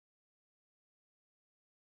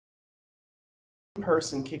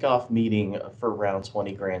in-person kickoff meeting for round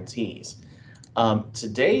 20 grantees.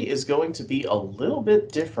 Today is going to be a little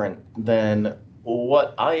bit different than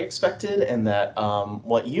what I expected and that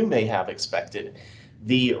what you may have expected.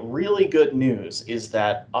 The really good news is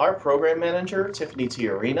that our program manager, Tiffany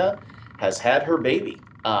Tiarina, has had her baby.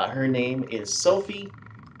 Her name is Sophie,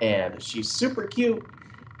 and she's super cute.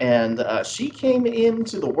 And she came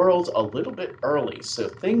into the world a little bit early, so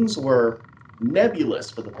things were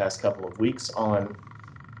nebulous for the past couple of weeks on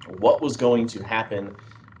what was going to happen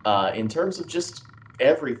in terms of just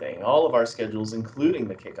everything, all of our schedules, including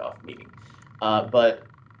the kickoff meeting. But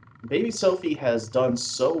baby Sophie has done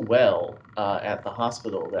so well at the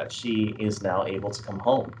hospital that she is now able to come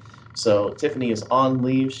home. So Tiffany is on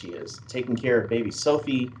leave. She is taking care of baby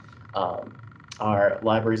Sophie. Um, our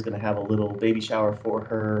library is going to have a little baby shower for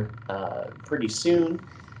her pretty soon.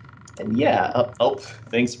 And yeah,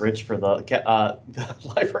 thanks, Rich, for the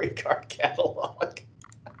library card catalog.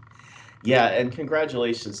 Yeah, and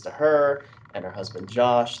congratulations to her and her husband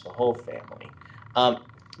Josh, the whole family.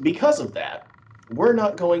 Because of that, we're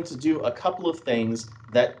not going to do a couple of things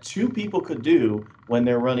that two people could do when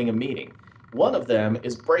they're running a meeting. One of them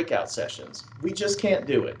is breakout sessions. We just can't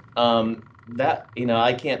do it.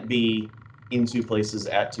 I can't be in two places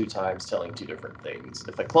at two times telling two different things.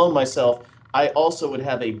 If I clone myself, I also would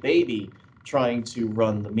have a baby trying to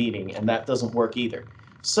run the meeting, and that doesn't work either.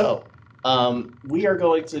 So we are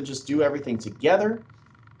going to just do everything together.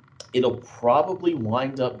 It'll probably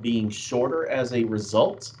wind up being shorter as a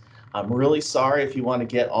result. I'm really sorry if you want to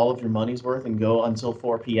get all of your money's worth and go until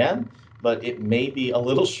 4 p.m., but it may be a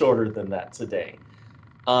little shorter than that today.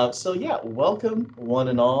 So yeah, welcome one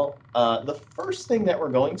and all. The first thing that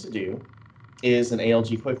we're going to do is an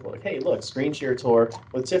ALG quick look. Hey, look, screen share tour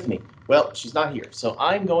with Tiffany. Well, she's not here, so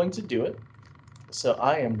I'm going to do it. So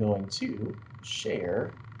I am going to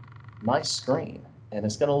share my screen, and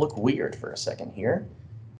it's going to look weird for a second here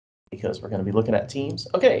because we're going to be looking at Teams.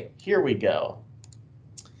 Okay, here we go.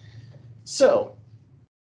 So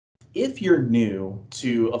if you're new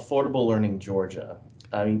to Affordable Learning Georgia,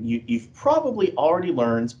 I mean, you've probably already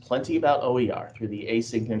learned plenty about OER through the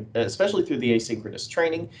especially through the asynchronous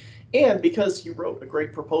training, and because you wrote a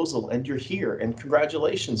great proposal and you're here, and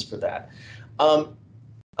congratulations for that.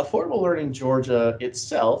 Affordable Learning Georgia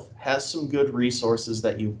itself has some good resources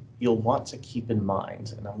that you'll want to keep in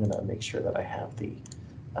mind, and I'm going to make sure that I have the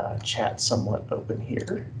chat somewhat open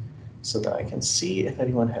here so that I can see if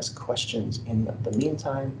anyone has questions in the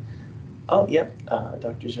meantime. Oh, yep,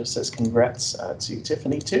 Dr. Joe says congrats to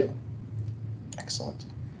Tiffany too. Excellent.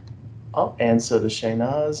 Oh, and so does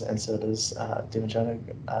Shaynaz, and so does Dimajana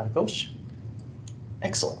Ghosh.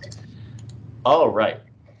 Excellent. All right.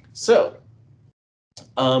 So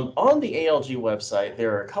on the ALG website,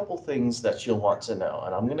 there are a couple things that you'll want to know,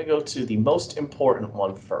 and I'm going to go to the most important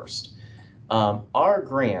one first. Our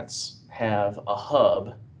grants have a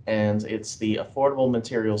hub, and it's the Affordable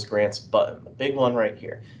Materials Grants button, the big one right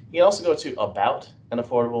here. You can also go to About and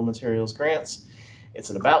Affordable Materials Grants. It's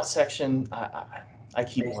an About section. I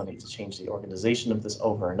keep wanting to change the organization of this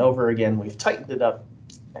over and over again. We've tightened it up.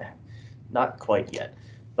 Not quite yet.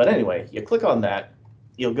 But anyway, you click on that.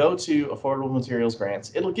 You'll go to Affordable Materials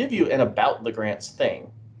Grants. It'll give you an About the Grants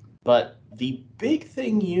thing. But the big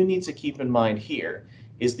thing you need to keep in mind here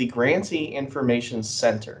is the Grantee Information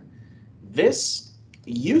Center. This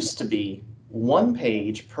used to be one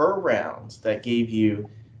page per round that gave you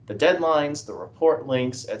the deadlines, the report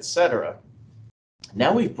links, etc.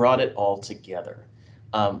 Now we've brought it all together.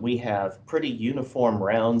 We have pretty uniform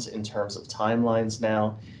rounds in terms of timelines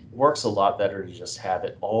now. It works a lot better to just have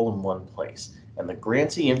it all in one place. And the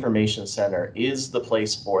Grantee Information Center is the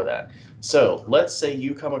place for that. So let's say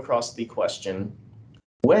you come across the question,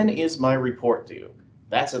 when is my report due?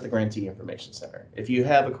 That's at the Grantee Information Center. If you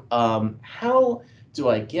have, how do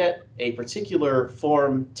I get a particular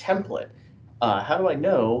form template? How do I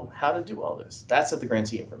know how to do all this? That's at the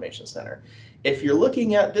Grantee Information Center. If you're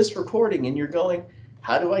looking at this recording and you're going,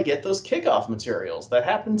 how do I get those kickoff materials that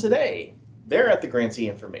happened today? They're at the Grantee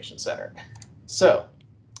Information Center. So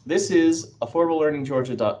this is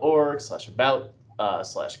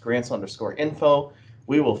affordablelearningeorgia.org/about/grants_info.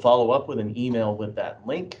 We will follow up with an email with that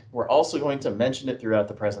link. We're also going to mention it throughout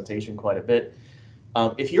the presentation quite a bit.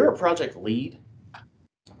 If you're a project lead,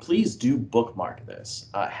 please do bookmark this.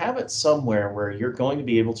 Have it somewhere where you're going to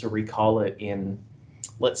be able to recall it in,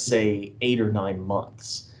 let's say, 8 or 9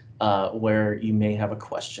 months, where you may have a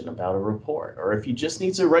question about a report, or if you just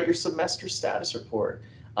need to write your semester status report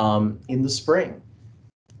in the spring,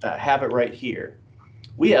 have it right here.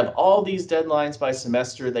 We have all these deadlines by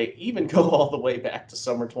semester. They even go all the way back to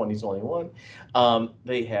summer 2021.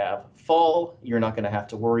 They have fall. You're not going to have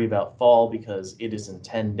to worry about fall because it is in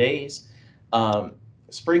 10 days.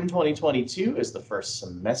 Spring 2022 is the first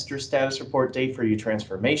semester status report date for you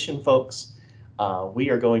transformation folks. We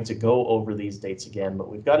are going to go over these dates again, but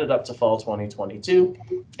we've got it up to fall 2022.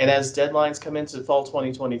 And as deadlines come into fall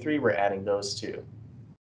 2023, we're adding those too.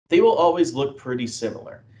 They will always look pretty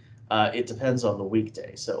similar. It depends on the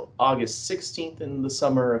weekday. So August 16th in the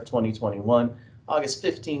summer of 2021, August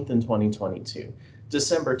 15th in 2022,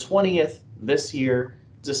 December 20th this year,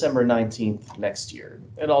 December 19th next year.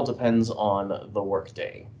 It all depends on the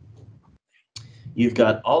workday. You've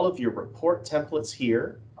got all of your report templates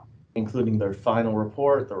here, including their final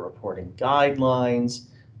report, the reporting guidelines,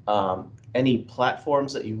 any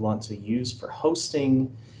platforms that you want to use for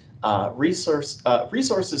hosting,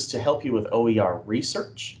 resources to help you with OER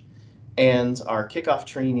research, and our kickoff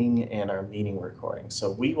training and our meeting recording.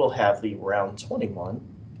 So we will have the round 21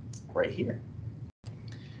 right here.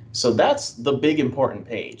 So that's the big important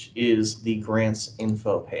page, is the grants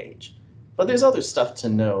info page. But there's other stuff to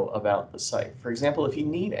know about the site. For example, if you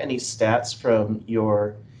need any stats from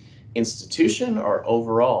your institution or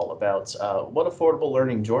overall about what Affordable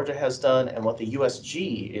Learning Georgia has done and what the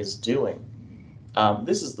USG is doing,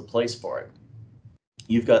 this is the place for it.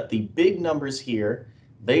 You've got the big numbers here.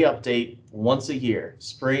 They update once a year,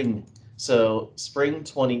 spring. So spring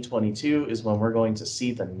 2022 is when we're going to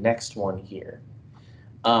see the next one here.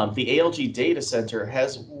 The ALG Data Center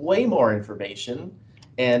has way more information,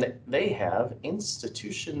 and they have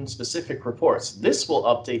institution-specific reports. This will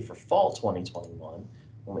update for fall 2021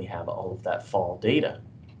 when we have all of that fall data.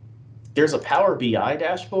 There's a Power BI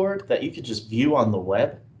dashboard that you could just view on the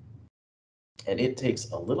web, and it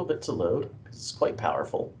takes a little bit to load because it's quite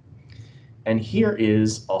powerful. And here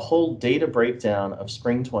is a whole data breakdown of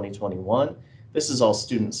spring 2021. This is all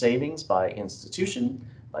student savings by institution,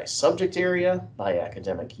 by subject area, by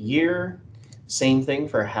academic year. Same thing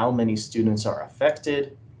for how many students are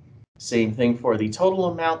affected. Same thing for the total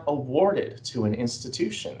amount awarded to an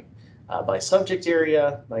institution by subject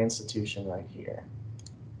area, by institution right here.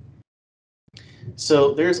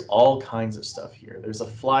 So there's all kinds of stuff here. There's a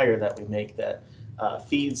flyer that we make that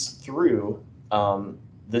feeds through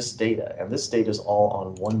this data, and this data is all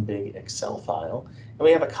on one big Excel file, and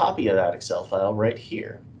we have a copy of that Excel file right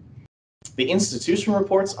here. The institution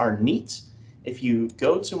reports are neat. If you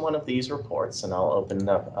go to one of these reports, and I'll open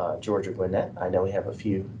up Georgia Gwinnett. I know we have a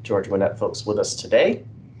few Georgia Gwinnett folks with us today.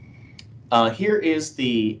 Here is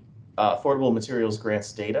the Affordable Materials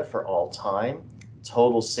Grants data for all time.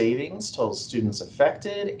 Total savings, total students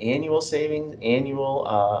affected, annual savings,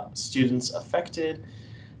 annual students affected.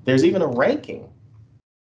 There's even a ranking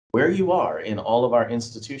where you are in all of our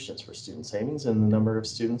institutions for student savings and the number of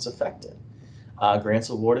students affected. Grants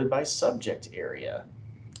awarded by subject area.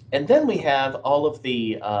 And then we have all of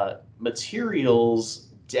the materials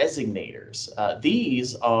designators.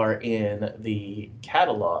 These are in the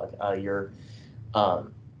catalog.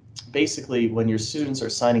 Basically, when your students are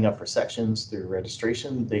signing up for sections through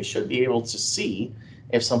registration, they should be able to see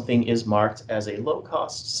if something is marked as a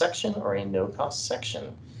low-cost section or a no-cost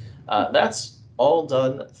section. That's all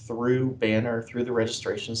done through Banner, through the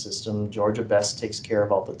registration system. Georgia Best takes care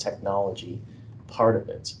of all the technology part of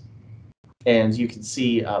it. And you can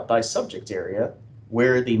see by subject area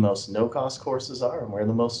where the most no-cost courses are and where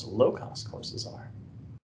the most low-cost courses are.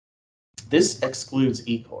 This excludes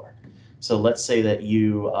eCore. So let's say that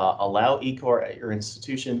you allow eCore at your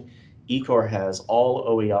institution. eCore has all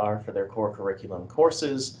OER for their core curriculum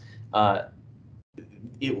courses.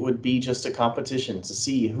 It would be just a competition to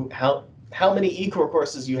see how many eCore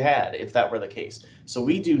courses you had if that were the case. So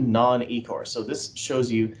we do non-eCore. So this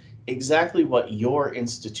shows you exactly what your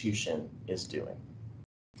institution is doing.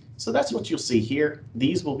 So that's what you'll see here.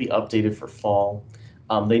 These will be updated for fall.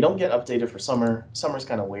 They don't get updated for summer. Summer's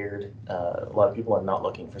kind of weird. A lot of people are not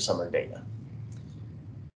looking for summer data.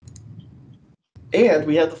 And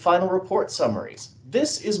we have the final report summaries.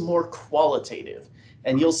 This is more qualitative,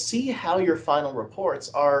 and you'll see how your final reports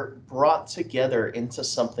are brought together into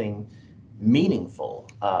something meaningful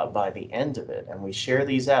by the end of it, and we share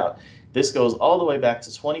these out. This goes all the way back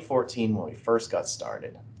to 2014 when we first got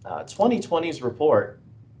started. 2020's report,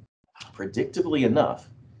 predictably enough,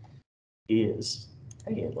 is,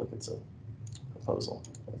 hey, look, it's a proposal.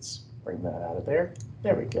 Let's bring that out of there.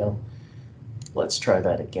 There we go. Let's try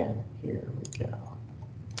that again. Here we go.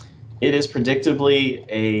 It is predictably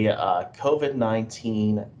a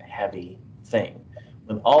COVID-19 heavy thing.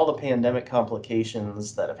 With all the pandemic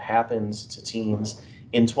complications that have happened to teams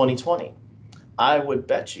in 2020, I would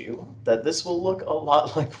bet you that this will look a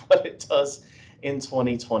lot like what it does in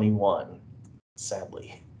 2021,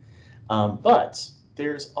 sadly. But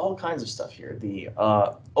there's all kinds of stuff here. The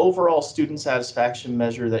overall student satisfaction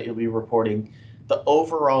measure that you'll be reporting, the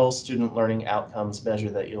overall student learning outcomes measure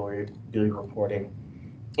that you'll be reporting,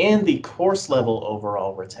 and the course level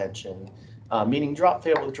overall retention, meaning drop,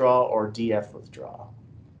 fail, withdraw, or DF withdraw,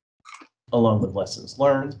 along with lessons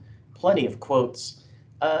learned, plenty of quotes,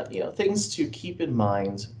 things to keep in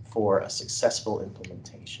mind for a successful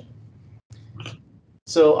implementation.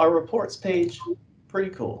 So our reports page,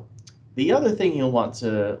 pretty cool. The other thing you'll want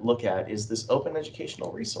to look at is this Open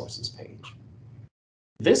Educational Resources page.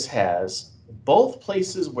 This has both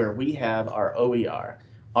places where we have our OER.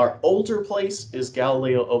 Our older place is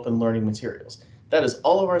Galileo Open Learning Materials. That is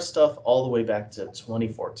all of our stuff all the way back to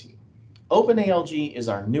 2014. OpenALG is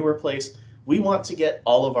our newer place. We want to get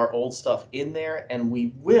all of our old stuff in there, and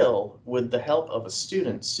we will with the help of a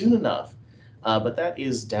student soon enough, but that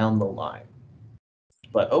is down the line.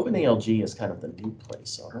 But OpenALG is kind of the new place,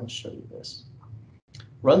 so I'm going to show you this.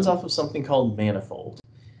 Runs off of something called Manifold.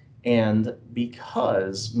 And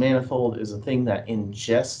because Manifold is a thing that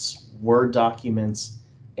ingests Word documents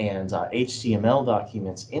and HTML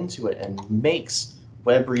documents into it and makes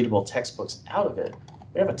web-readable textbooks out of it,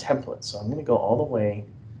 we have a template. So I'm going to go all the way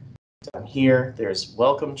down here. There's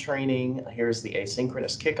welcome training. Here's the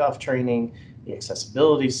asynchronous kickoff training, the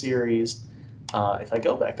accessibility series. If I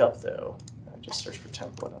go back up, though, I just search for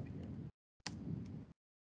template up here.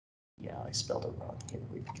 Yeah, I spelled it wrong. Here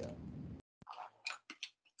we go.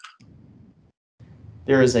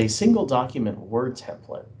 There is a single document Word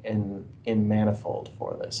template in Manifold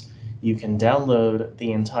for this. You can download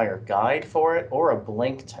the entire guide for it or a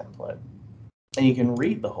blank template, and you can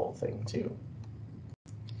read the whole thing too.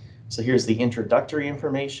 So here's the introductory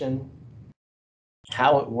information,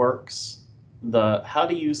 how it works, how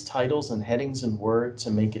to use titles and headings in Word to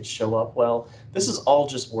make it show up well. This is all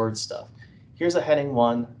just Word stuff. Here's a heading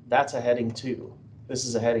 1, that's a heading 2. This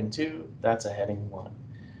is a heading 2, that's a heading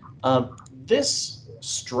 1. This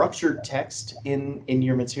structured text in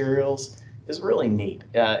your materials is really neat.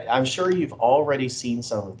 I'm sure you've already seen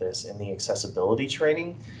some of this in the accessibility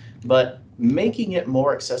training, but making it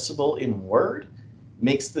more accessible in Word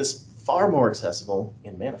makes this far more accessible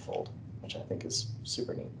in Manifold, which I think is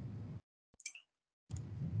super neat.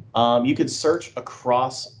 You could search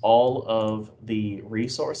across all of the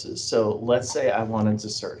resources. So let's say I wanted to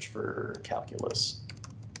search for calculus.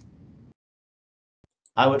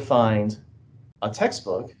 I would find a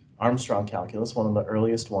textbook, Armstrong Calculus, one of the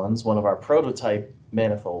earliest ones, one of our prototype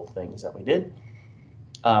Manifold things that we did.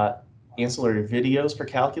 Ancillary videos for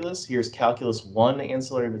calculus. Here's Calculus 1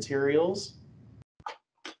 ancillary materials.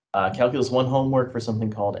 Calculus 1 homework for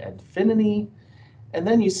something called Adfinity. And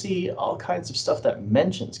then you see all kinds of stuff that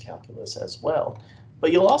mentions calculus as well.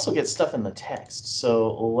 But you'll also get stuff in the text.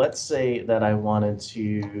 So let's say that I wanted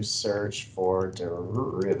to search for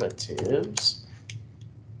derivatives.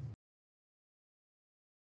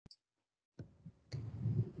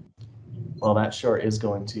 Well, that sure is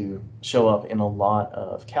going to show up in a lot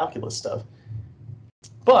of calculus stuff.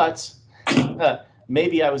 But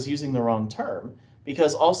maybe I was using the wrong term,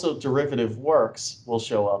 because also derivative works will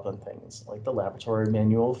show up on things like the Laboratory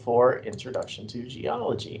Manual for Introduction to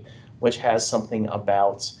Geology, which has something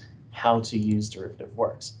about how to use derivative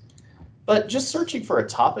works. But just searching for a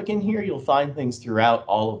topic in here, you'll find things throughout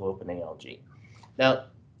all of OpenALG. Now,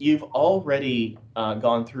 you've already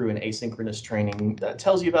gone through an asynchronous training that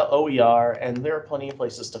tells you about OER, and there are plenty of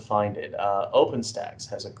places to find it. OpenStax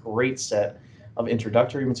has a great set of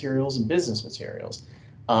introductory materials and business materials.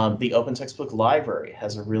 The Open Textbook Library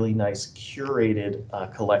has a really nice curated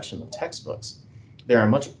collection of textbooks. There are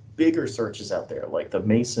much bigger searches out there, like the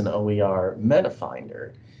Mason OER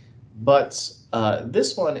MetaFinder, but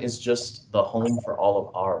this one is just the home for all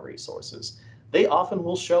of our resources. They often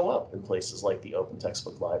will show up in places like the Open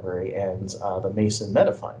Textbook Library and the Mason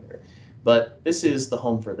MetaFinder, but this is the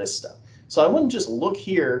home for this stuff. So I wouldn't just look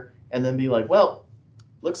here and then be like, well,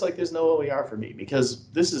 looks like there's no OER for me, because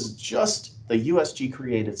this is just the USG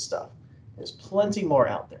created stuff. There's plenty more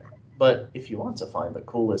out there. But if you want to find the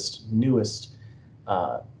coolest, newest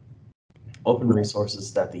open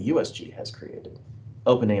resources that the USG has created,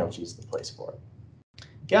 OpenALG is the place for it.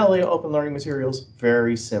 Galileo Open Learning Materials,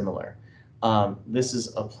 very similar. This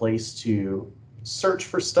is a place to search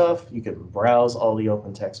for stuff. You can browse all the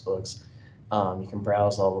open textbooks. You can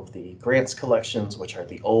browse all of the grants collections, which are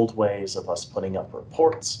the old ways of us putting up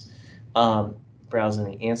reports. Browsing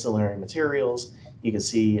the ancillary materials, you can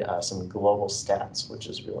see some global stats, which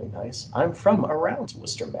is really nice. I'm from around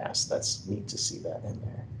Worcester, Mass. That's neat to see that in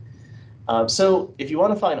there. So if you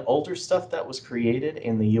want to find older stuff that was created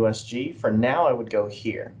in the USG, for now I would go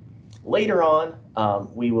here. Later on,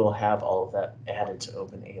 we will have all of that added to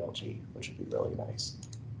OpenALG, which would be really nice.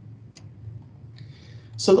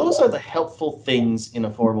 So those are the helpful things in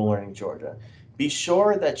Affordable Learning Georgia. Be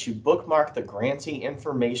sure that you bookmark the Grantee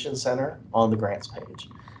Information Center on the grants page.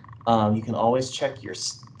 You can always check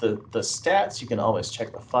the stats. You can always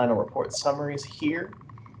check the final report summaries here.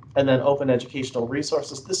 And then Open Educational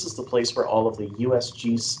Resources. This is the place where all of the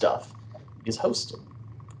USG stuff is hosted.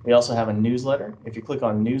 We also have a newsletter. If you click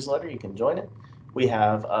on newsletter, you can join it. We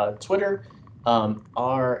have Twitter.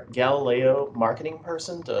 Our Galileo marketing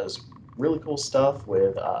person does really cool stuff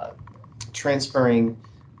with transferring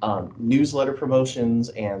newsletter promotions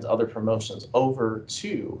and other promotions over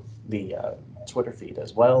to the Twitter feed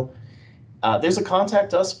as well. There's a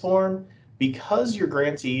contact us form. Because you're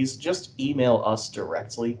grantees, just email us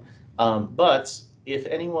directly. But if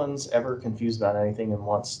anyone's ever confused about anything and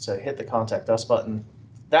wants to hit the contact us button,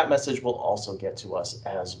 that message will also get to us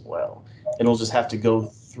as well. It'll just have to go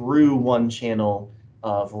through one channel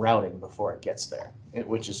of routing before it gets there,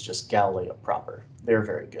 which is just Galileo proper. They're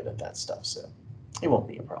very good at that stuff, so it won't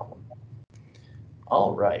be a problem.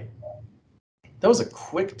 All right. That was a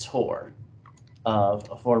quick tour of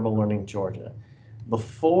Affordable Learning Georgia.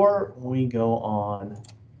 Before we go on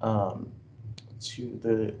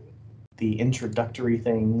to the introductory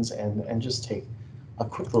things and just take a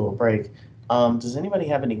quick little break, does anybody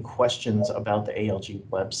have any questions about the ALG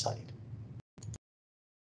website?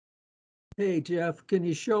 Hey, Jeff, can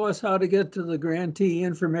you show us how to get to the Grantee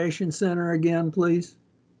Information Center again, please?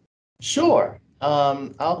 Sure.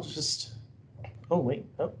 I'll just, oh, wait,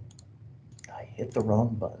 oh, I hit the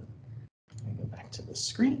wrong button. Let me go back to the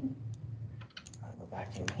screen. I'll go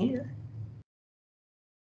back in here.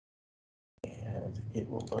 And it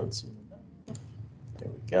will load soon enough. There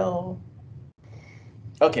we go.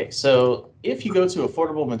 Okay, so if you go to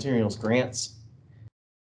Affordable Materials Grants,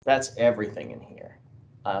 that's everything in here.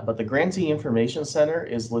 But the Grantee Information Center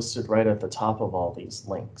is listed right at the top of all these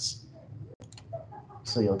links.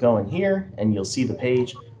 So you'll go in here and you'll see the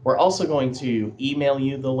page. We're also going to email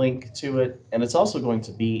you the link to it, and it's also going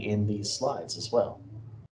to be in these slides as well.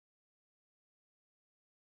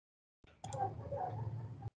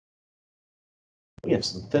 We have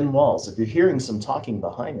some thin walls. If you're hearing some talking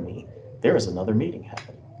behind me, there is another meeting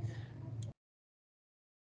happening.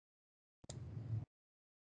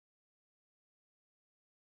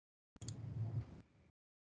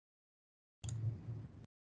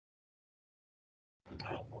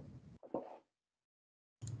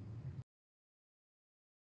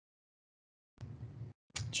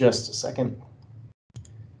 Just a second.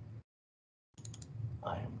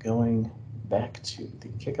 I am going back to the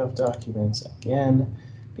kickoff documents again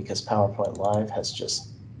because PowerPoint Live has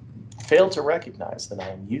just failed to recognize that I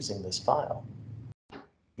am using this file.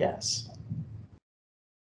 Yes.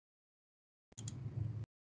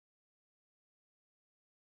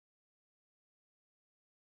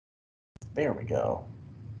 There we go.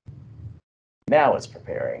 Now it's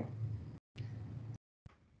preparing.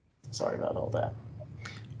 Sorry about all that.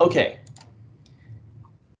 Okay.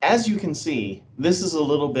 As you can see, this is a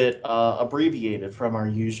little bit abbreviated from our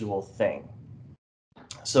usual thing.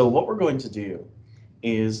 So what we're going to do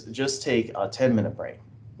is just take a 10-minute break.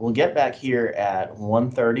 We'll get back here at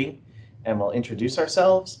 1:30 and we'll introduce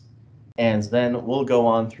ourselves, and then we'll go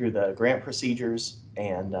on through the grant procedures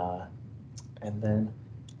and then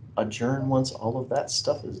adjourn once all of that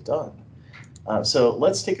stuff is done. So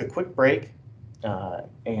let's take a quick break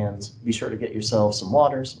and be sure to get yourself some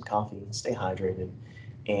water, some coffee, stay hydrated,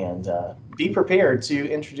 and be prepared to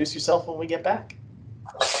introduce yourself when we get back.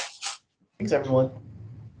 Thanks, everyone.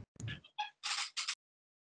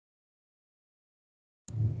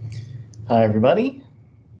 Hi, everybody.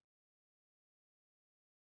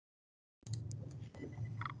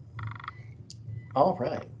 All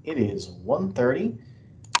right, it is 1:30,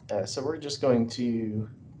 so we're just going to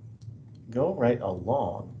go right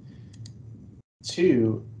along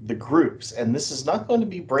to the groups, and this is not going to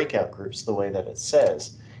be breakout groups the way that it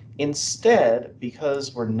says. Instead,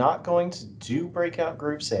 because we're not going to do breakout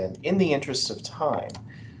groups, and in the interest of time,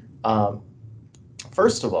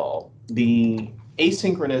 first of all, the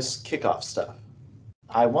asynchronous kickoff stuff.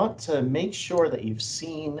 I want to make sure that you've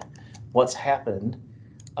seen what's happened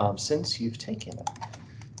since you've taken it.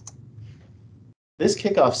 This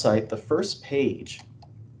kickoff site, the first page,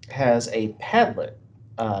 has a Padlet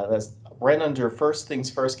that's right under First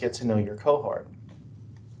Things First, Get to Know Your Cohort.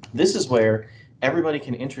 This is where everybody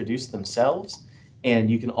can introduce themselves, and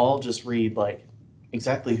you can all just read like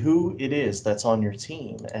exactly who it is that's on your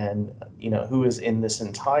team and who is in this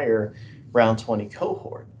entire round 20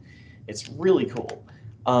 cohort. It's really cool.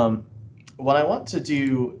 What I want to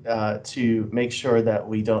do to make sure that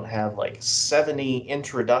we don't have like 70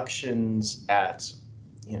 introductions at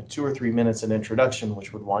 2 or 3 minutes an introduction,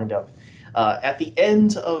 which would wind up at the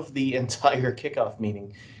end of the entire kickoff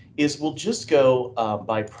meeting, is we'll just go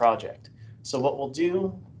by project. So what we'll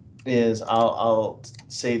do is I'll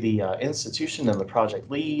say the institution and the project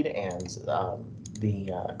lead and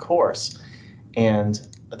the course, and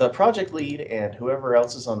the project lead and whoever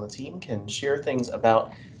else is on the team can share things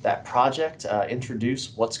about that project,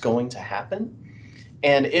 introduce what's going to happen.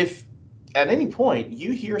 And if at any point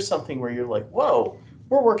you hear something where you're like, whoa,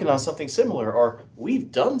 we're working on something similar, or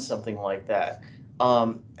we've done something like that,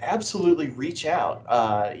 absolutely reach out,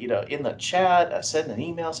 in the chat, send an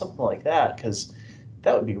email, something like that, because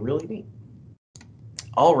that would be really neat.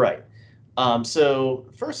 All right. So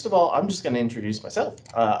first of all, I'm just going to introduce myself.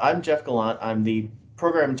 I'm Jeff Gallant. I'm the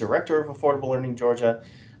Program Director of Affordable Learning Georgia.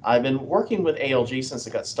 I've been working with ALG since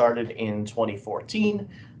it got started in 2014.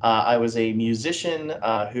 I was a musician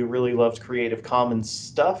who really loved Creative Commons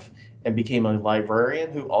stuff and became a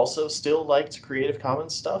librarian who also still liked Creative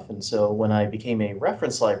Commons stuff. And so when I became a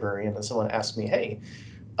reference librarian and someone asked me, hey,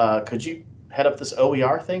 could you head up this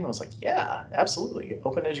OER thing? I was like, yeah, absolutely.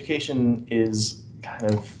 Open education is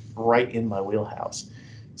kind of right in my wheelhouse.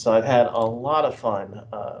 So I've had a lot of fun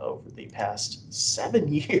over the past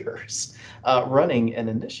 7 years running an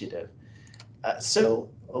initiative. So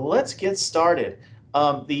let's get started.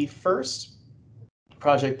 The first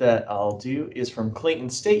project that I'll do is from Clayton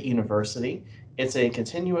State University. It's a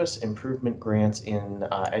continuous improvement grant in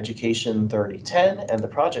Education 3010, and the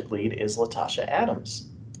project lead is Latasha Adams.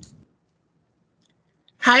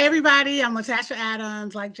 Hi, everybody. I'm Latasha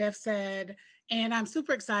Adams, like Jeff said, and I'm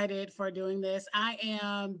super excited for doing this. I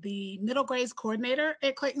am the middle grades coordinator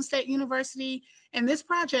at Clayton State University, and this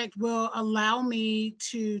project will allow me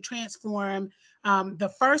to transform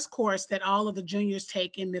the first course that all of the juniors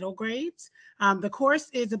take in middle grades. The course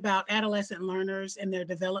is about adolescent learners and their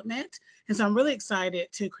development, and so I'm really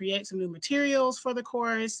excited to create some new materials for the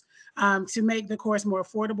course, to make the course more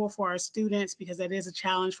affordable for our students, because that is a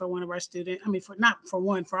challenge for one of our students. I mean,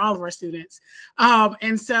 for all of our students.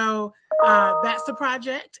 And so that's the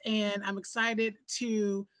project, and I'm excited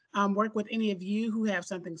to work with any of you who have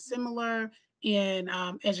something similar in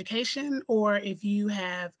education, or if you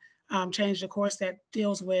have changed a course that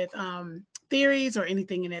deals with theories or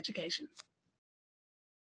anything in education.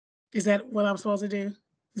 Is that what I'm supposed to do?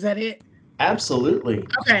 Is that it? Absolutely.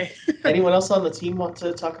 Okay. Anyone else on the team want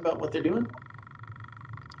to talk about what they're doing?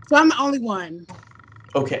 So I'm the only one.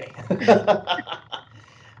 Okay.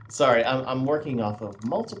 Sorry, I'm working off of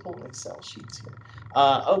multiple Excel sheets here.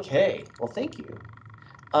 Okay, well, thank you.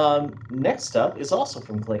 Next up is also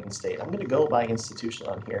from Clayton State. I'm going to go by institution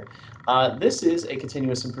on here. This is a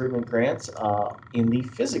continuous improvement grant in the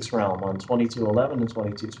physics realm on 2211 and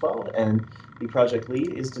 2212, and the project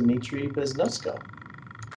lead is Dmitry Beznosko.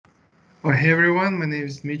 Well, hey everyone, my name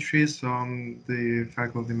is Dmitry, so I'm the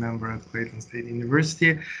faculty member at Clayton State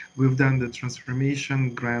University. We've done the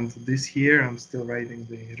transformation grant this year. I'm still writing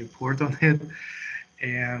the report on it.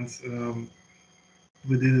 And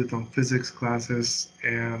we did it on physics classes,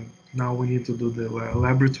 and now we need to do the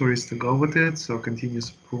laboratories to go with it. So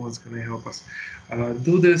continuous improvement is going to help us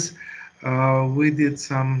do this. We did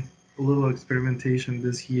some little experimentation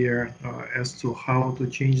this year as to how to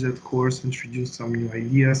change that course, introduce some new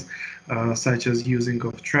ideas, such as using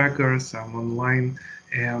of trackers, some online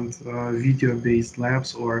and video-based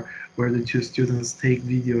labs, or where the two students take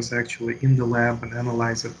videos actually in the lab and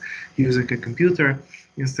analyze it using a computer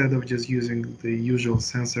instead of just using the usual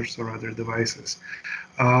sensors or other devices.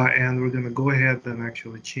 And we're going to go ahead and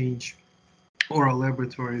actually change our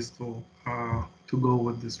laboratories to go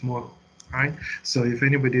with this model. Right. So if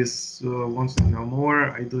anybody wants to know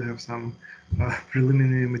more, I do have some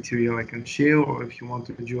preliminary material I can share, or if you want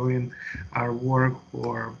to join our work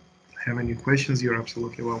or have any questions, you're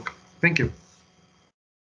absolutely welcome. Thank you.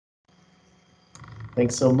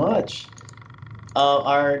 Thanks so much.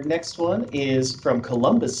 Our next one is from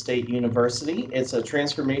Columbus State University. It's a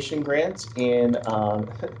transformation grant in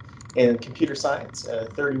computer science,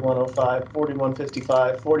 3105,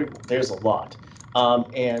 4155, 40, there's a lot.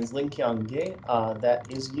 And Lin Kyung Ge, that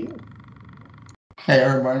is you. Hey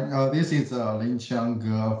everyone, this is Lin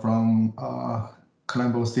Qiang from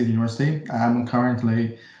Columbus State University. I'm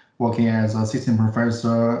currently working as assistant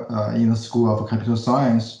professor in the School of Computer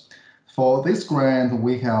Science. For this grant,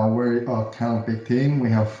 we have a very kind of big team. We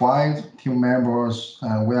have 5 team members,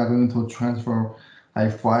 and we are going to transfer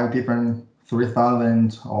like 5 different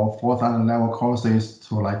 3,000 or 4,000 level courses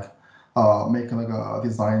to like make like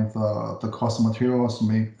design the course materials,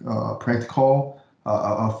 make practical,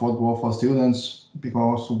 affordable for students,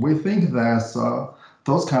 because we think that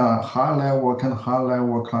those kind of high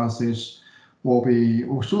level classes we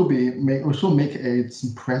should make it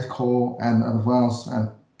practical and advanced and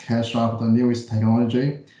catch up the newest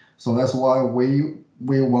technology. So that's why we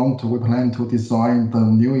plan to design the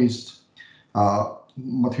newest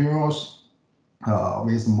materials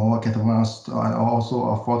with more advanced and also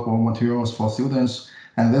affordable materials for students.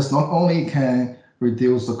 And this not only can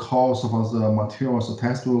reduce the cost of the materials, the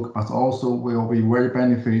textbook, but also will be very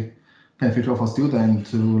beneficial for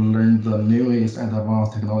students to learn the newest and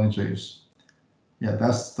advanced technologies. Yeah,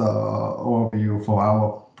 that's the overview for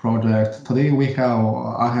our project. Today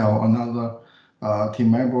I have another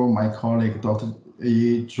team member, my colleague, Dr.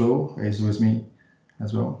 Yi Zhou, is with me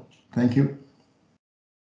as well. Thank you.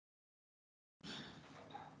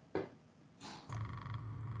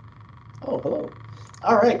 Oh, hello.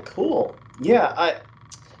 All right, cool. Yeah,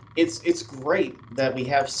 it's great that we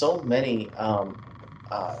have so many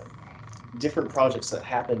different projects that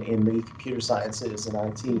happen in the computer sciences and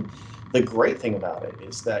IT. The great thing about it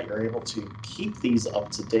is that you're able to keep these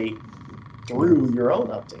up to date through your own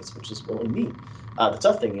updates, which is really neat. The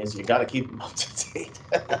tough thing is you got to keep them up to date.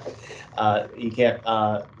 You can't.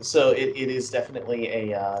 So it is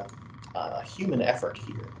definitely a human effort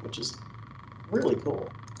here, which is really cool.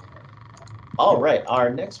 All right, our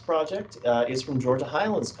next project is from Georgia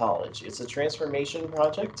Highlands College. It's a transformation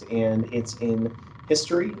project, and it's in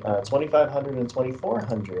history, 2500 and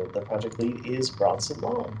 2400. The project lead is Bronson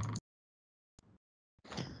Long.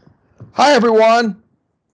 Hi, everyone.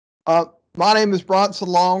 My name is Bronson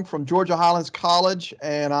Long from Georgia Highlands College,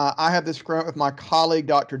 and I have this grant with my colleague,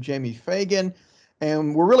 Dr. Jamie Fagan,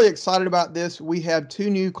 and we're really excited about this. We have two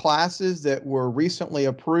new classes that were recently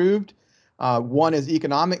approved. One is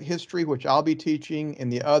economic history, which I'll be teaching,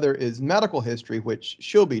 and the other is medical history, which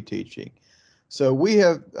she'll be teaching. So we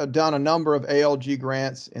have done a number of ALG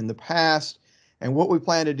grants in the past, and what we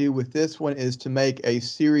plan to do with this one is to make a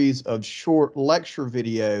series of short lecture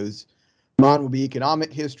videos. Mine will be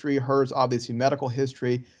economic history, hers obviously medical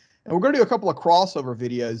history. And we're going to do a couple of crossover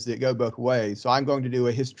videos that go both ways. So I'm going to do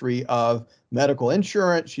a history of medical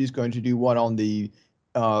insurance. She's going to do one on the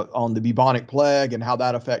bubonic plague and how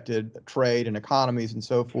that affected trade and economies and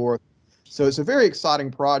so forth. So it's a very exciting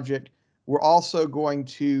project. We're also going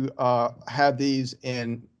to have these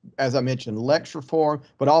in, as I mentioned, lecture form,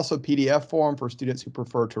 but also PDF form for students who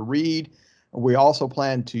prefer to read. We also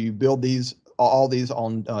plan to build all these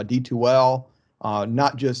on D2L,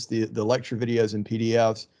 not just the lecture videos and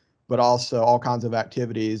PDFs, but also all kinds of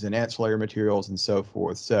activities and ancillary materials and so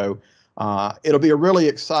forth. So it'll be a really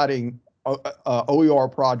exciting OER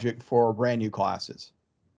project for brand new classes.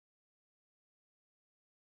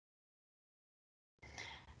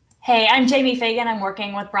 Hey, I'm Jamie Fagan. I'm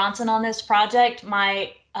working with Bronson on this project. The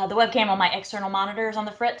webcam on my external monitor is on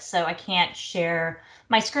the fritz, so I can't share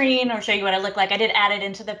my screen or show you what I look like. I did add it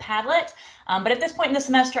into the Padlet, but at this point in the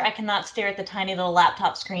semester, I cannot stare at the tiny little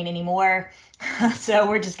laptop screen anymore. So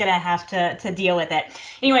we're just gonna have to deal with it.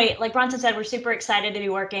 Anyway, like Bronson said, we're super excited to be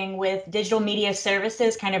working with Digital Media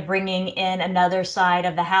Services, kind of bringing in another side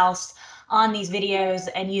of the house on these videos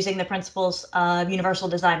and using the principles of universal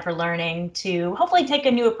design for learning to hopefully take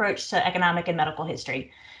a new approach to economic and medical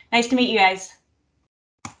history. Nice to meet you guys.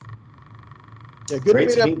 Yeah, good Great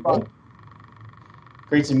to meet everybody.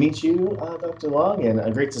 Great to meet you, Dr. Long,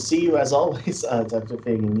 and great to see you as always, Dr.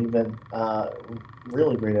 Fagan. You've been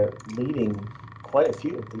really great at leading quite a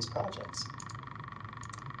few of these projects.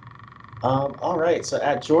 All right, so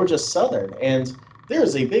at Georgia Southern, and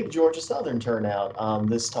there's a big Georgia Southern turnout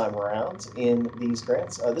this time around in these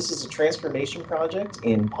grants. This is a transformation project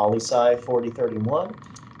in Poli-Sci 4031.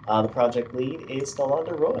 The project lead is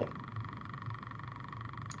Nalanda Roy.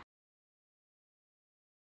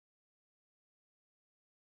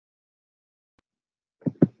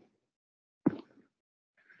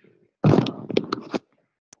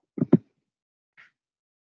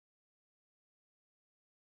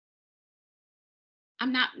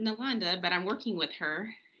 I'm not Nalanda, but I'm working with her.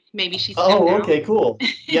 Maybe she's Oh, okay, cool.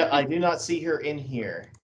 Yeah, I do not see her in here.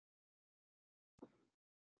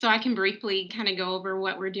 So I can briefly kind of go over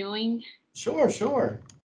what we're doing. Sure. So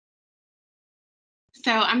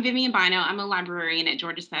I'm Vivian Bino. I'm a librarian at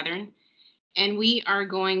Georgia Southern, and we are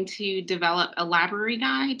going to develop a library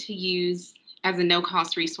guide to use as a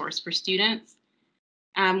no-cost resource for students.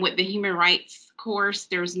 With the human rights course,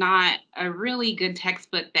 there's not a really good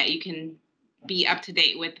textbook that you can be up to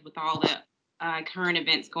date with all the current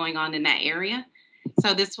events going on in that area.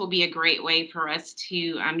 So this will be a great way for us to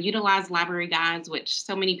utilize library guides, which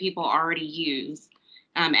so many people already use,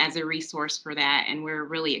 as a resource for that, and we're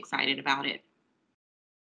really excited about it.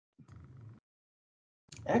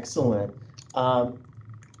 Excellent.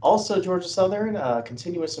 Also, Georgia Southern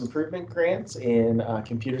continuous improvement grants in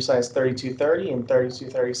computer science 3230 and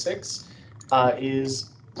 3236 is,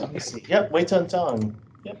 let me see, yep, Wei Tun Tong.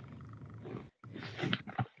 Yep.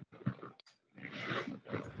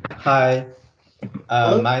 Hi,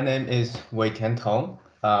 Hello. my name is Wei Tian Tong.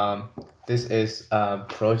 This is a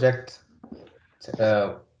project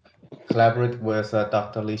collaborate with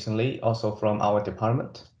Dr. Li Xin Li, also from our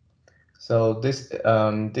department. So this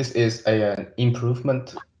is an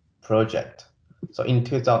improvement project. So in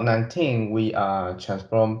 2019, we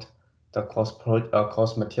transformed the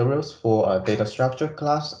course materials for data structure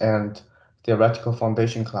class and theoretical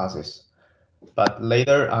foundation classes. But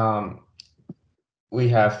later, we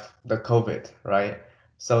have the COVID, right?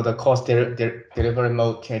 So the course delivery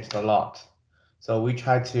mode changed a lot. So we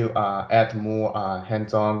try to add more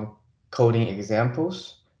hands-on coding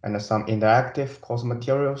examples and some interactive course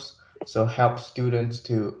materials, so help students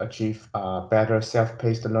to achieve better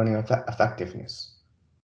self-paced learning effectiveness.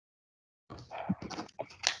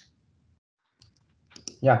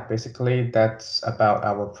 Yeah, basically that's about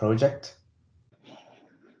our project.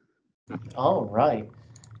 All right.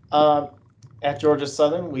 At Georgia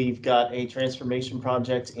Southern, we've got a transformation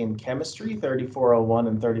project in chemistry, 3401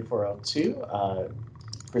 and 3402.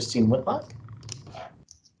 Christine Whitlock.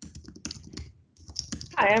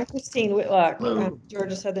 Hi, I'm Christine Whitlock,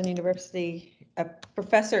 Georgia Southern University, a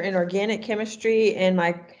professor in organic chemistry, and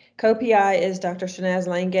my co-PI is Dr. Shanaz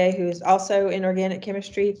Lange, who is also in organic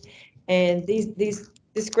chemistry. And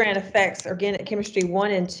this grant affects organic chemistry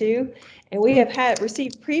 1 and 2. And we have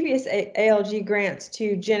received previous ALG grants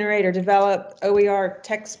to generate or develop OER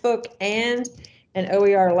textbook and an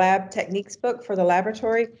OER lab techniques book for the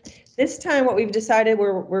laboratory. This time, what we've decided,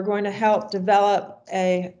 we're going to help develop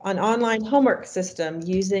an online homework system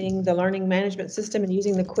using the learning management system and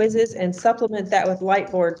using the quizzes, and supplement that with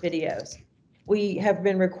Lightboard videos. We have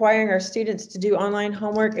been requiring our students to do online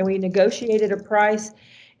homework, and we negotiated a price,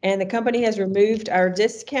 and the company has removed our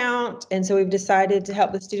discount, and so we've decided to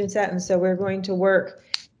help the students out, and so we're going to work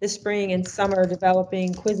this spring and summer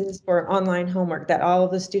developing quizzes for online homework that all of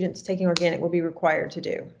the students taking organic will be required to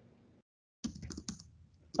do.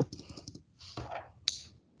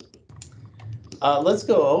 Let's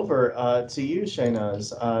go over to you,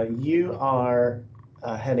 Shaynaz. You are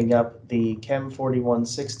heading up the Chem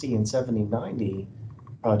 4160 and 7090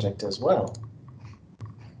 project as well.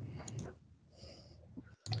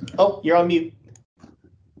 Oh, you're on mute.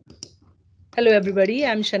 Hello, everybody.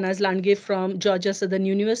 I'm Shanaz Lange from Georgia Southern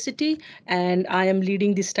University, and I am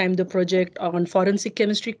leading this time the project on forensic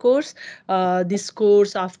chemistry course. This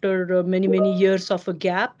course, after many, many years of a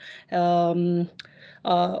gap,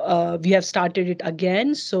 we have started it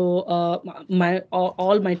again. So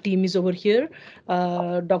all my team is over here,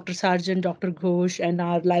 Dr. Sargent, Dr. Ghosh, and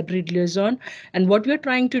our library liaison. And what we are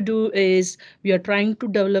trying to do is we are trying to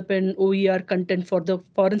develop an OER content for the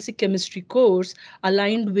forensic chemistry course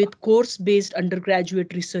aligned with course-based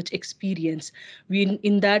undergraduate research experience.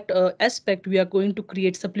 In that aspect, we are going to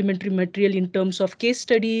create supplementary material in terms of case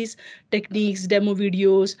studies, techniques, demo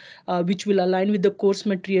videos, which will align with the course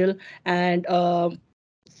material and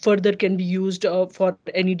further can be used for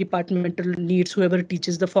any departmental needs, whoever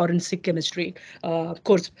teaches the forensic chemistry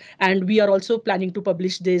course. And we are also planning to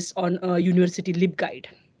publish this on University LibGuide.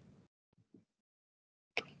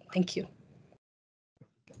 Thank you.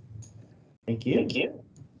 Thank you. Thank you.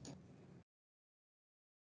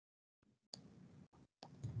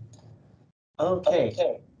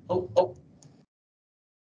 Okay. Oh.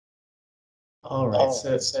 All right.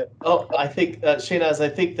 So, I think Shaynaz, I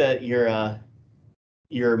think that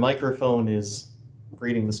your microphone is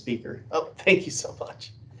reading the speaker. Oh, thank you so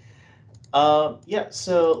much. Yeah.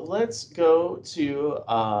 So let's go to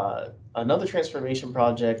another transformation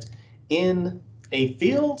project in a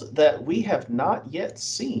field that we have not yet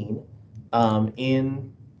seen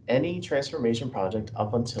in any transformation project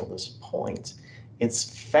up until this point. It's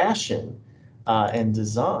fashion and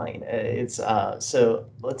design. It's so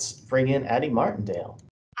let's bring in Addie Martindale.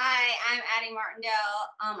 Hi, I'm Addie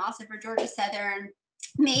Martindale, also for Georgia Southern.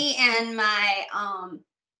 Me and my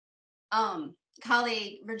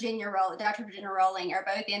colleague Dr. Virginia Rowling, are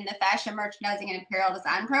both in the fashion merchandising and apparel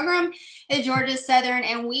design program at Georgia Southern,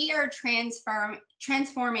 and we are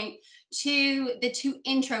transforming to the 2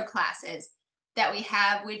 intro classes that we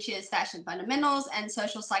have, which is fashion fundamentals and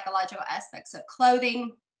social psychological aspects of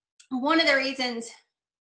clothing. One of the reasons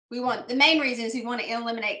the main reason is we want to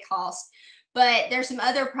eliminate costs But there's some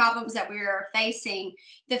other problems that we are facing.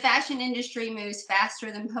 The fashion industry moves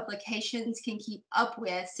faster than publications can keep up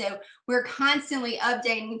with. So we're constantly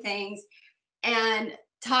updating things and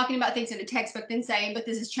talking about things in a textbook and saying, but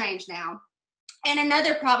this has changed now. And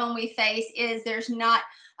another problem we face is there's not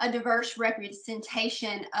a diverse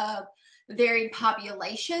representation of varied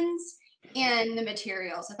populations in the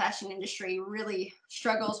materials. The fashion industry really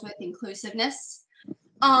struggles with inclusiveness.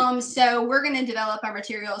 So we're going to develop our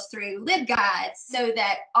materials through LibGuides so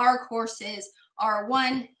that our courses are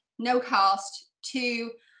 1, no cost,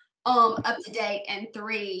 2, up to date, and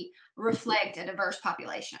 3, reflect a diverse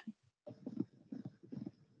population.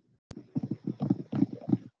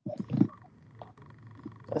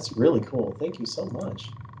 That's really cool. Thank you so much.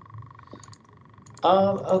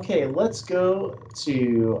 Okay, let's go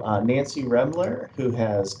to Nancy Remler, who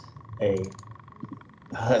has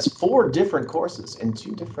 4 different courses in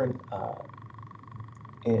 2 different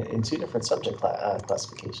subject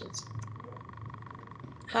classifications.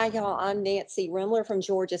 Hi, y'all. I'm Nancy Remler from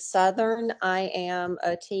Georgia Southern. I am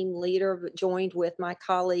a team leader joined with my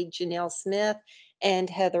colleague Janelle Smith and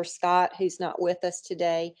Heather Scott, who's not with us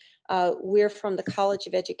today. We're from the College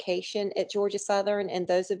of Education at Georgia Southern, and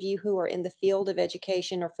those of you who are in the field of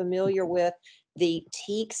education are familiar with the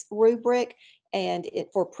TEKS rubric. And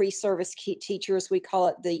for pre-service teachers, we call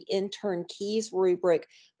it the Intern Keys rubric,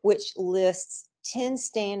 which lists 10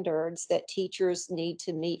 standards that teachers need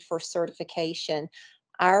to meet for certification.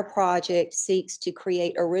 Our project seeks to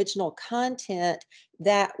create original content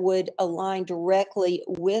that would align directly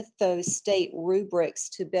with those state rubrics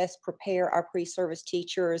to best prepare our pre-service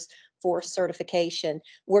teachers for certification.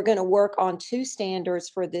 We're going to work on 2 standards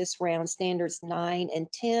for this round, standards 9 and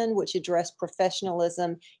 10, which address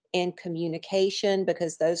professionalism and communication,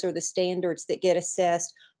 because those are the standards that get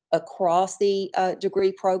assessed across the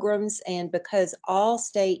degree programs. And because all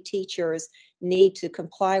state teachers need to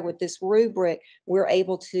comply with this rubric, we're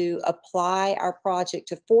able to apply our project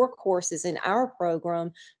to 4 courses in our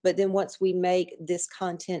program. But then once we make this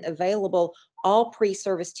content available, all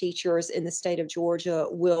pre-service teachers in the state of Georgia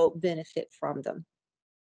will benefit from them.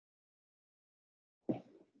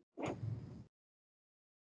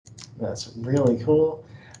 That's really cool.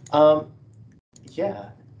 Yeah,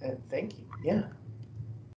 thank you. Yeah.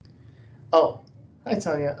 Oh, hi,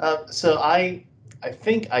 Tanya. So I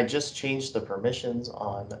think I just changed the permissions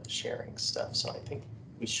on sharing stuff, so I think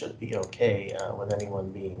we should be okay with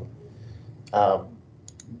anyone being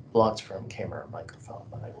blocked from camera or microphone,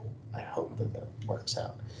 but I hope that works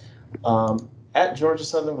out. At Georgia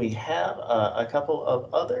Southern, we have a couple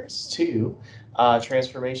of others too.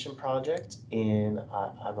 Transformation project in,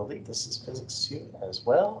 I believe this is Physics 2 as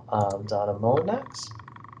well. Donna Molinax.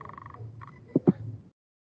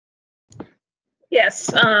 Yes,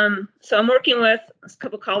 so I'm working with a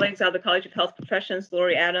couple colleagues out of the College of Health Professions,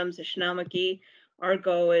 Lori Adams and Chanel McGee. Our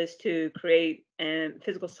goal is to create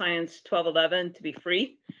Physical Science 1211 to be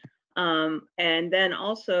free, and then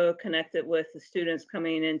also connect it with the students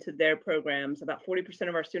coming into their programs. About 40%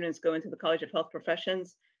 of our students go into the College of Health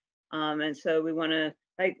Professions, and so we want to,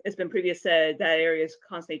 like it's been previously said, that area is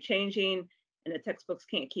constantly changing and the textbooks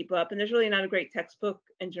can't keep up, and there's really not a great textbook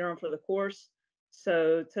in general for the course.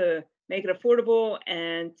 So to make it affordable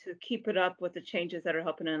and to keep it up with the changes that are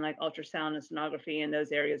happening in like ultrasound and sonography in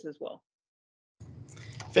those areas as well.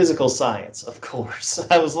 Physical science, of course.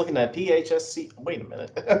 I was looking at PHSC. Wait a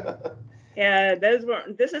minute. Yeah,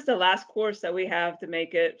 this is the last course that we have to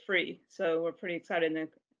make it free. So we're pretty excited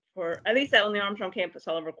for at least on the Armstrong campus,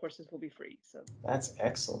 all of our courses will be free. So that's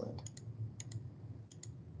excellent.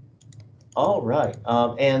 All right.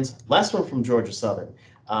 And last one from Georgia Southern.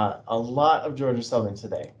 A lot of Georgia Southern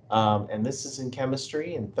today. And this is in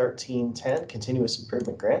chemistry in 1310, continuous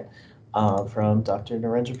improvement grant from Dr.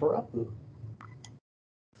 Narendra Purapu.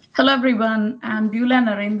 Hello, everyone. I'm Beulah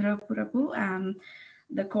Narendra Purapu. I'm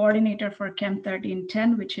the coordinator for Chem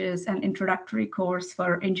 1310, which is an introductory course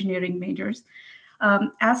for engineering majors.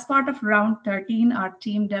 As part of round 13, our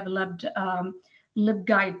team developed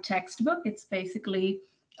LibGuide textbook. It's basically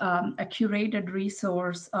a curated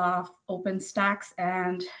resource of OpenStax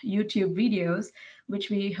and YouTube videos, which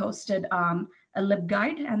we hosted on a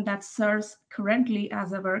LibGuide, and that serves currently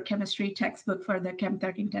as our chemistry textbook for the Chem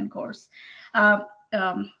 1310 course.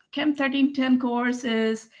 Chem 1310 course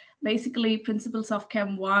is basically Principles of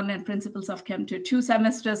Chem 1 and Principles of Chem 2, 2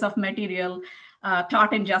 semesters of material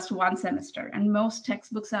taught in just 1 semester. And most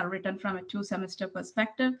textbooks are written from a 2-semester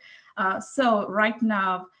perspective. So right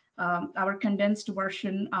now, our condensed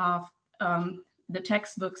version of the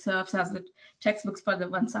textbook serves as the textbooks for the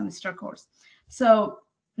 1-semester course. So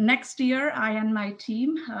Next year, I and my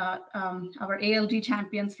team, our ALD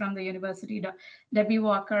champions from the university, Debbie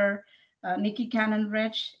Walker, Nikki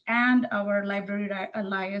Cannon-Rich, and our library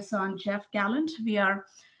liaison, Jeff Gallant, we are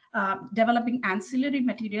developing ancillary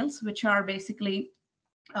materials, which are basically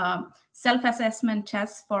self-assessment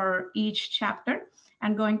tests for each chapter,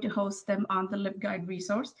 and going to host them on the LibGuide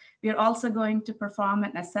resource. We are also going to perform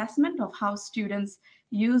an assessment of how students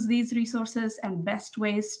use these resources and best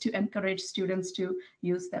ways to encourage students to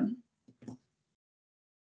use them.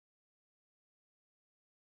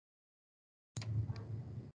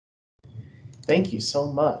 Thank you so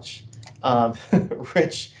much.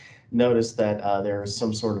 Rich noticed that there's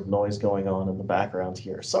some sort of noise going on in the background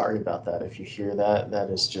here. Sorry about that if you hear that. That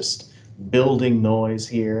is just building noise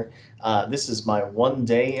here. This is my one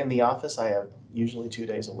day in the office. I have usually 2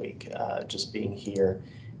 days a week, just being here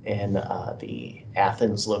in the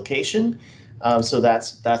Athens location. So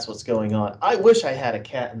that's what's going on. I wish I had a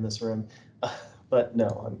cat in this room, but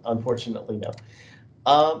no, unfortunately no.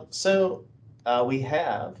 We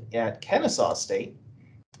have at Kennesaw State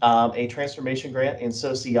a transformation grant in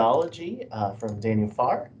sociology from Daniel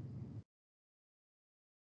Farr.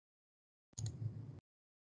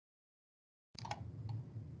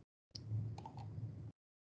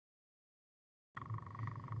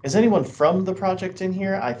 Is anyone from the project in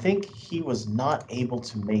here? I think he was not able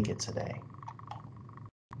to make it today.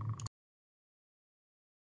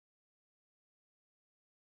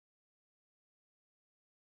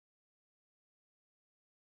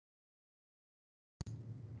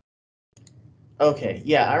 Okay,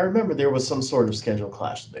 yeah, I remember there was some sort of schedule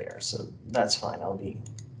clash there, so that's fine.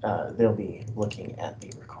 They'll be looking at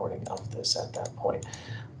the recording of this at that point.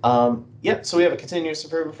 Yep, so we have a continuous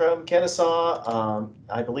improvement from Kennesaw.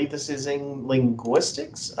 I believe this is in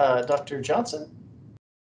linguistics. Dr. Johnson?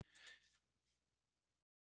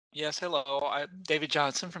 Yes, hello. I'm David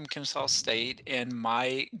Johnson from Kennesaw State, and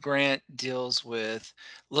my grant deals with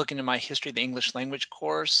looking at my history of the English language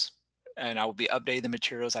course, and I will be updating the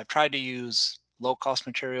materials. I've tried to use low-cost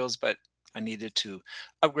materials, but I needed to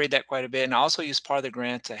upgrade that quite a bit. And I also use part of the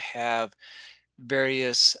grant to have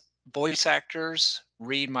various voice actors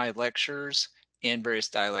read my lectures in various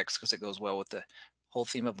dialects because it goes well with the whole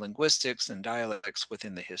theme of linguistics and dialects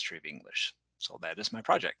within the history of English. So that is my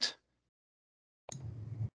project.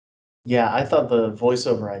 Yeah, I thought the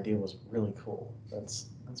voiceover idea was really cool. That's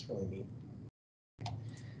really neat.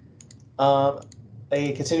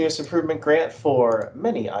 A continuous improvement grant for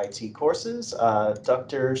many IT courses.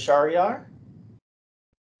 Dr. Shariar?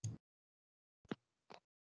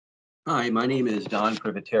 Hi, my name is Don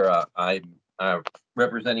Privatera. I'm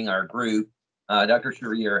representing our group. Dr.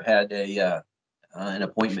 Sharier had an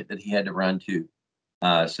appointment that he had to run to,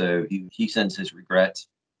 so he sends his regrets.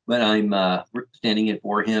 But I'm standing in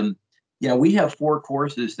for him. Yeah, we have 4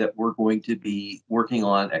 courses that we're going to be working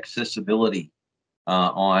on accessibility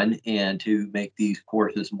on, and to make these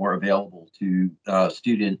courses more available to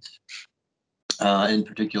students, in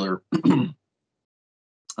particular, to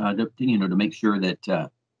make sure that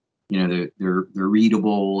they're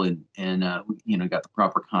readable and got the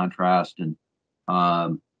proper contrast and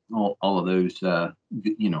all of those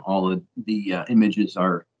all of the images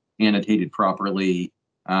are annotated properly,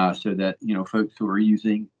 so that folks who are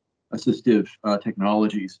using assistive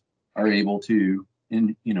technologies are able to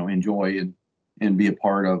enjoy and be a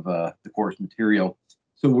part of the course material.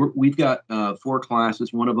 So we've got 4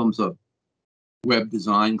 classes. One of them's a web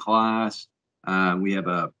design class. We have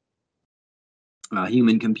a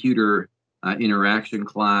human computer interaction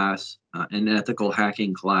class, an ethical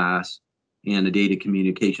hacking class, and a data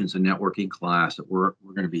communications and networking class that we're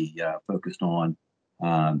going to be focused on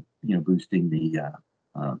boosting the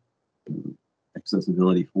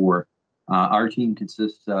accessibility for. Our team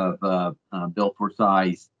consists of Bill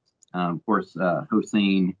Forsyth, of course,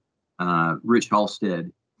 Hossein, Rich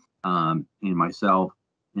Halstead, and myself,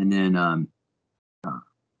 and then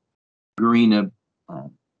Garina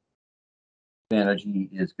Banerjee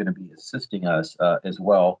is going to be assisting us as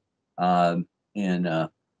well, in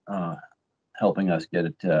helping us get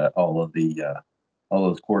all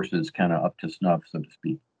those courses kind of up to snuff, so to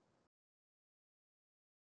speak.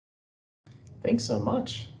 Thanks so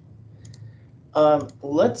much.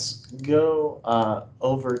 Let's go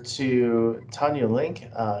over to Tanya Link,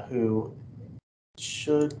 who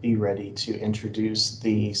should be ready to introduce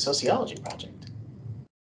the sociology project.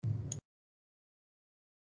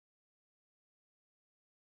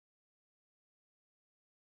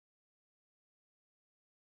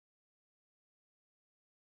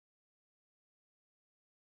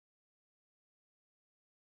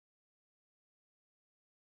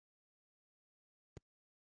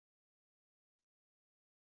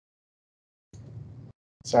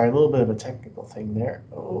 Sorry, a little bit of a technical thing there.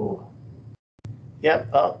 Oh. Yep.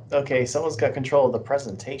 Oh, okay. Someone's got control of the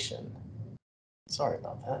presentation. Sorry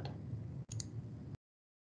about that.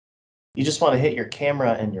 You just want to hit your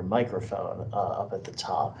camera and your microphone up at the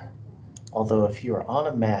top. Although if you are on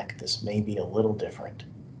a Mac, this may be a little different.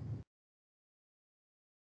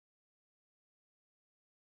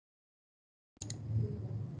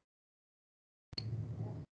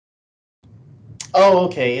 Oh,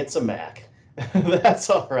 okay, it's a Mac. That's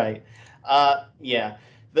all right. Yeah,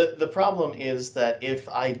 the problem is that if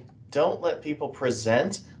I don't let people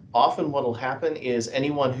present, often what will happen is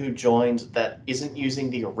anyone who joined that isn't using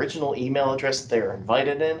the original email address that they're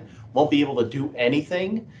invited in won't be able to do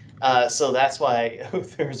anything. So that's why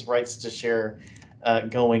there's rights to share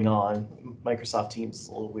going on. Microsoft Teams is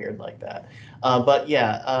a little weird like that. But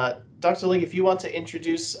yeah, Dr. Lee, if you want to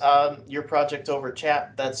introduce your project over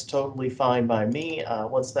chat, that's totally fine by me.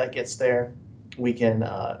 Once that gets there, we can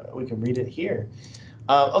read it here.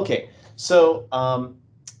 Okay, so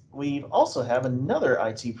we also have another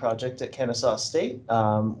IT project at Kennesaw State,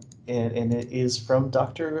 and it is from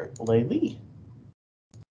Dr. Lei Lee.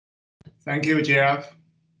 Thank you, Jeff.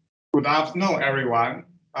 Good afternoon, everyone.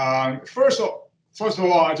 First of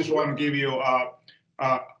all, I just want to give you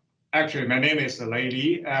actually, my name is Lei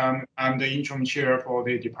Li, and I'm the interim chair for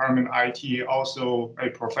the Department of IT, also a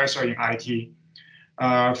professor in IT.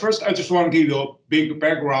 First, I just want to give you a big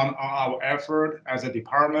background on our effort as a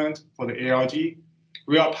department for the ALG.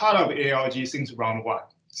 We are part of ALG since round 1.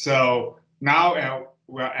 So now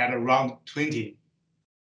we're at round 20.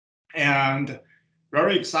 And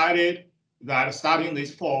very excited that starting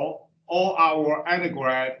this fall, all our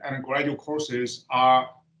undergrad and graduate courses are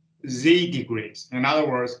Z degrees. In other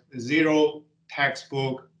words, zero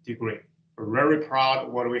textbook degree. We're very proud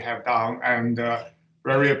of what we have done and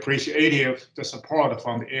very appreciative the support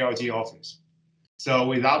from the ALG office. So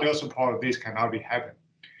without your support, this cannot be happen.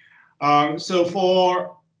 So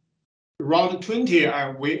for round 20,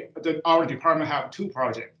 our department have 2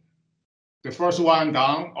 projects. The first one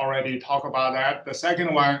done, already talked about that. The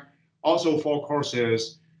second one, also 4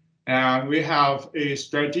 courses. And we have a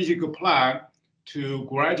strategic plan to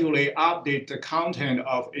gradually update the content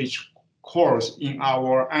of each course in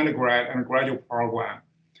our undergrad and graduate program.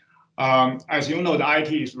 As you know, the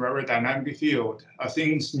IT is a very dynamic field.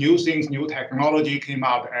 New technology came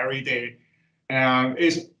out every day. And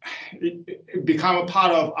it become a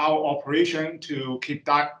part of our operation to keep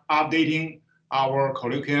updating our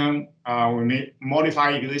curriculum. We may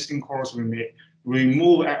modify existing course, we may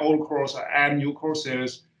remove an old course, add new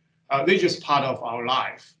courses. They're just part of our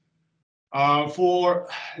life. For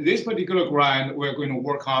this particular grant, we're going to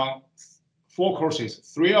work on 4 courses.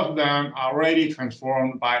 3 of them are already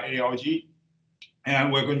transformed by ALG,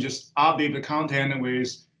 and we're going to just update the content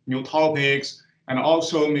with new topics and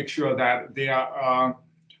also make sure that they are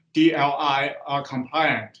DLI are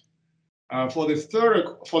compliant. For the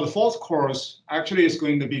 4th course, actually it's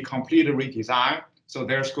going to be complete redesign. So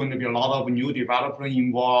there's going to be a lot of new development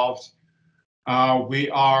involved. We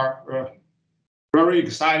are very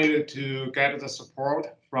excited to get the support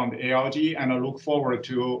from the ALG and I look forward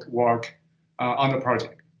to work on the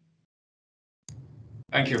project.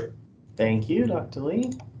 Thank you. Thank you, Dr.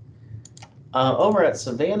 Lee. Over at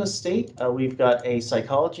Savannah State, we've got a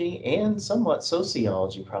psychology and somewhat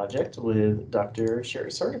sociology project with Dr.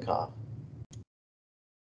 Sherry Surdikoff.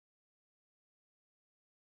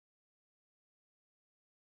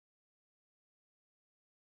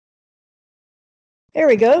 There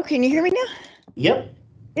we go. Can you hear me now? Yep.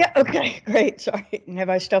 Yeah, okay, great. Sorry, didn't have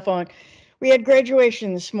my stuff on. We had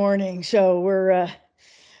graduation this morning, so we're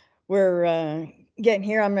getting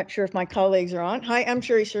here. I'm not sure if my colleagues are on. Hi, I'm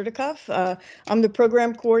Sherry Surdikoff. I'm the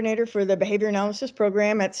program coordinator for the behavior analysis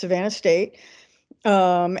program at Savannah State.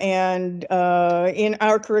 In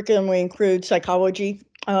our curriculum, we include psychology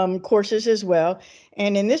courses as well.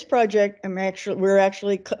 And in this project, we're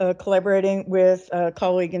actually collaborating with a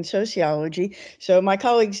colleague in sociology. So my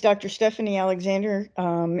colleagues, Dr. Stephanie Alexander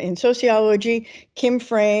in sociology, Kim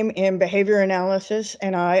Frame in behavior analysis,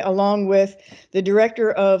 and I, along with the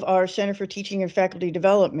director of our Center for Teaching and Faculty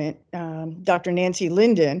Development, Dr. Nancy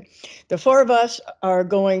Linden. The 4 of us are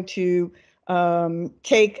going to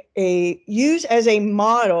use as a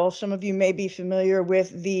model, some of you may be familiar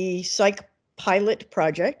with the Psych Pilot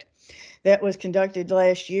project that was conducted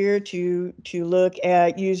last year to look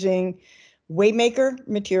at using Waymaker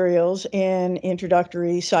materials in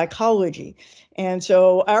introductory psychology. And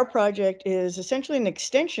so our project is essentially an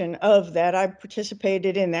extension of that. I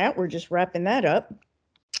participated in that. We're just wrapping that up.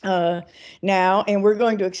 now, and we're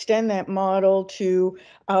going to extend that model to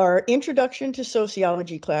our Introduction to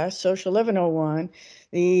Sociology class, Social 1101,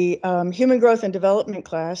 the Human Growth and Development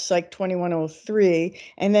class, Psych 2103,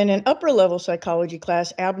 and then an upper level psychology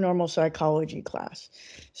class, Abnormal Psychology class.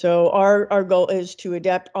 So our goal is to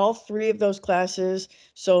adapt all three of those classes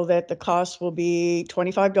so that the cost will be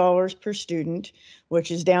 $25 per student,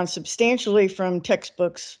 which is down substantially from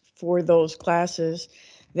textbooks for those classes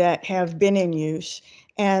that have been in use.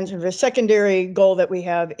 And the secondary goal that we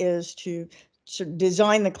have is to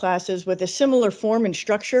design the classes with a similar form and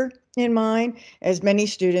structure in mind, as many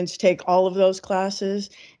students take all of those classes.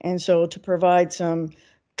 And so to provide some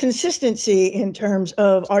consistency in terms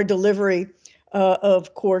of our delivery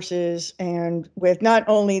of courses, and with not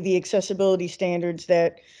only the accessibility standards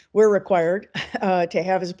that we're required to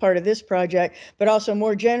have as a part of this project, but also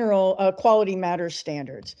more general quality matters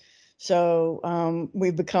standards. So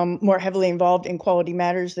we've become more heavily involved in Quality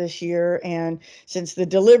Matters this year, and since the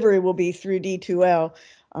delivery will be through D2L,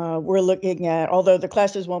 we're looking at, although the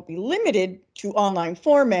classes won't be limited to online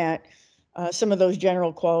format, some of those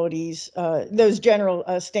general qualities, those general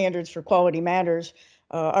standards for Quality Matters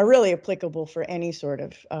are really applicable for any sort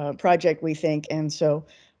of project, we think, and so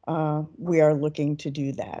we are looking to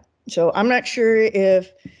do that. So I'm not sure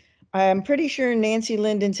if I'm pretty sure Nancy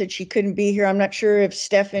Linden said she couldn't be here. I'm not sure if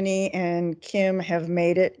Stephanie and Kim have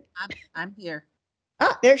made it. I'm here.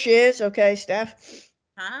 Ah, there she is. Okay, Steph.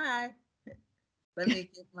 Hi. Let me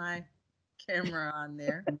get my camera on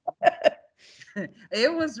there.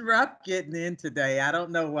 It was rough getting in today. I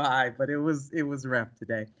don't know why, but it was rough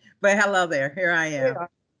today. But hello there. Here I am.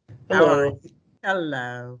 Hello.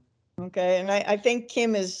 Hello. Okay, and I think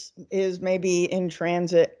Kim is maybe in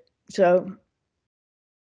transit. So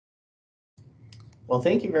Well,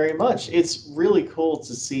 thank you very much. It's really cool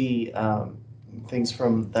to see things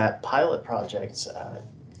from that pilot project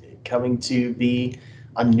coming to be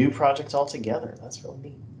a new project altogether. That's really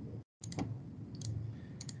neat.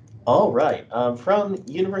 All right, from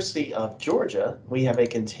University of Georgia, we have a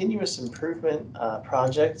continuous improvement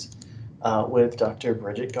project with Dr.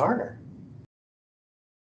 Bridget Garner.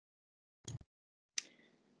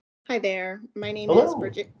 Hi there. My name Hello. is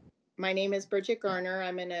Bridget. My name is Bridget Garner.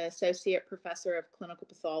 I'm an associate professor of clinical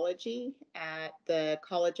pathology at the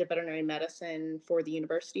College of Veterinary Medicine for the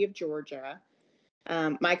University of Georgia.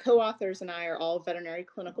 My co-authors and I are all veterinary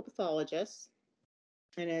clinical pathologists,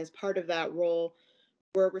 and as part of that role,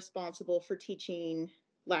 we're responsible for teaching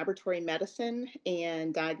laboratory medicine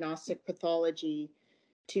and diagnostic pathology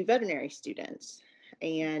to veterinary students.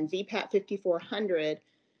 And VPAT 5400,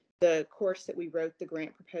 the course that we wrote the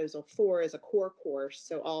grant proposal for, is a core course,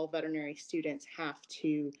 so all veterinary students have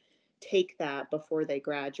to take that before they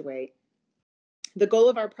graduate. The goal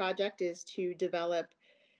of our project is to develop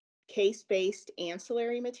case-based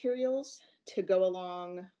ancillary materials to go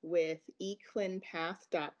along with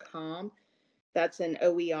eclinpath.com. That's an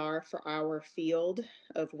OER for our field,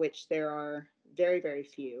 of which there are very, very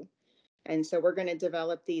few. And so we're going to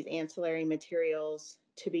develop these ancillary materials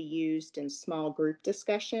to be used in small group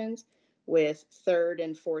discussions with third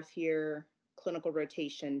and fourth year clinical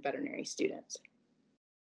rotation veterinary students.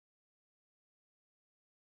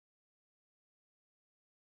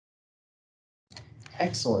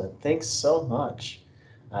 Excellent. Thanks so much.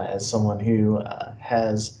 As someone who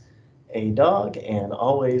has a dog and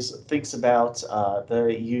always thinks about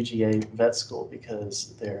the UGA vet school,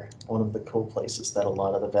 because they're one of the cool places that a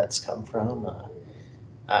lot of the vets come from.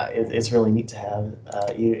 It's really neat to have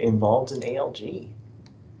you involved in ALG.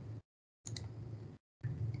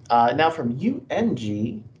 Now from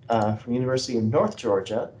UNG, from University of North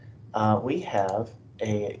Georgia, we have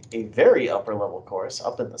a very upper level course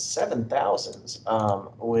up in the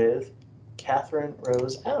 7,000s with Catherine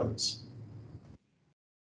Rose Adams.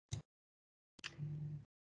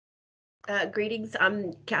 Greetings,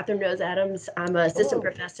 I'm Catherine Rose Adams. I'm an assistant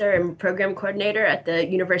professor and program coordinator at the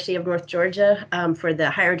University of North Georgia for the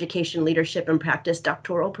Higher Education Leadership and Practice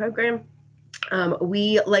doctoral program.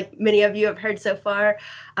 We, like many of you have heard so far,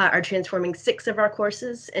 are transforming 6 of our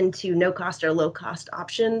courses into no-cost or low-cost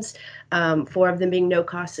options, 4 of them being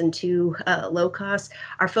no-cost and 2 low-cost.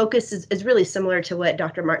 Our focus is really similar to what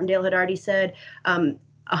Dr. Martindale had already said.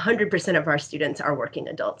 100% of our students are working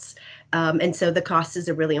adults. And so the cost is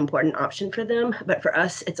a really important option for them. But for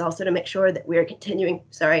us, it's also to make sure that we're continuing,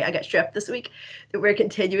 sorry, I got strep this week, that we're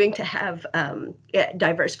continuing to have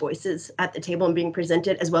diverse voices at the table and being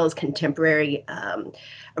presented, as well as contemporary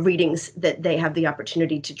readings that they have the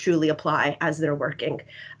opportunity to truly apply as they're working.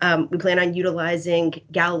 We plan on utilizing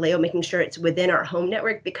Galileo, making sure it's within our home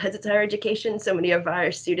network because it's higher education. So many of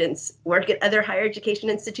our students work at other higher education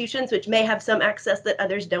institutions, which may have some access that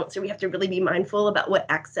others don't. So we have to really be mindful about what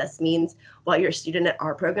access means while you're a student at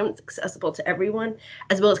our program. It's accessible to everyone,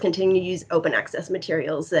 as well as continue to use open access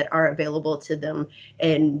materials that are available to them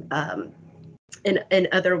in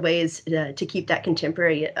other ways to keep that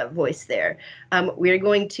contemporary voice there. We're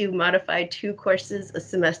going to modify 2 courses a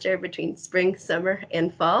semester between spring, summer,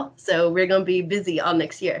 and fall. So we're going to be busy all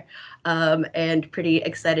next year and pretty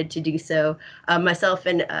excited to do so. Myself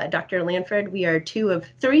and Dr. Lanford, we are 2 of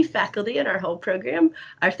 3 faculty in our whole program.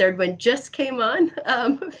 Our 3rd one just came on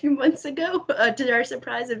a few months ago to our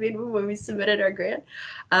surprise when we submitted our grant.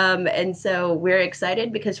 And so we're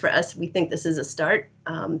excited because for us, we think this is a start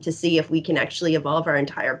to see if we can actually evolve our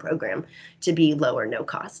entire program to be low or no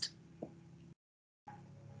cost.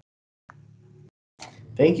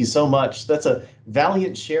 Thank you so much. That's a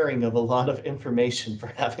valiant sharing of a lot of information for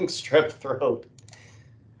having strep throat.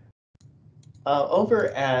 Over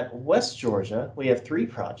at West Georgia, we have 3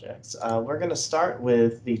 projects. We're going to start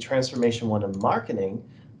with the Transformation 1 in Marketing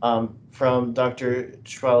from Dr.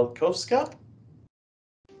 Trwalkowska.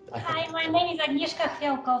 Hi, my name is Agnieszka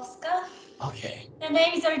Kwiałkowska. Okay. The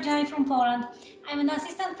name is originally from Poland. I'm an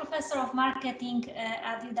assistant professor of marketing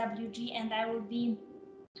at UWG, and I will be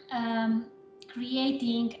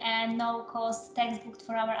creating a no-cost textbook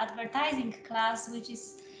for our advertising class, which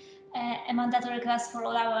is a mandatory class for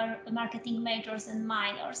all our marketing majors and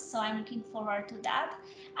minors. So I'm looking forward to that.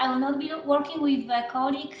 I will not be working with a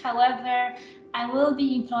colleague, however, I will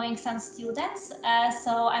be employing some students.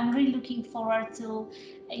 So I'm really looking forward to,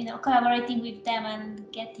 collaborating with them and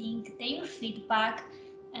getting their feedback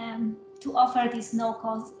to offer this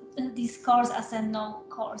course as a no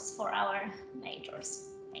course for our majors.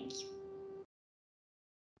 Thank you.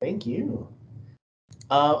 Thank you.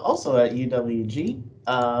 Also at UWG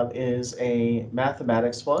is a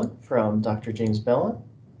mathematics one from Dr. James Bellin.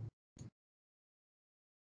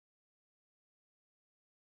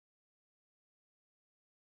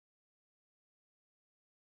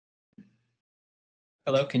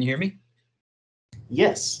 Hello, can you hear me?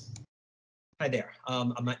 Yes. Hi there.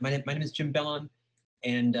 My name is Jim Bellon,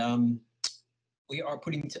 and we are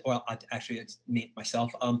actually it's me,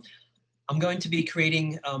 myself. I'm going to be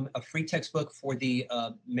creating a free textbook for the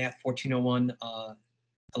Math 1401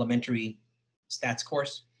 elementary stats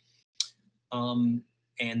course. And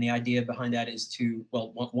the idea behind that is to,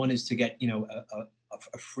 one is to get,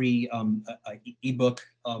 a free ebook,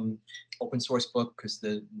 open source book, because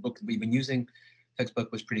the book that we've been using,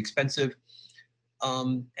 textbook, was pretty expensive.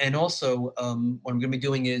 And also what I'm going to be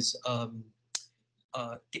doing is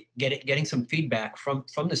getting some feedback from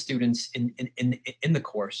the students in the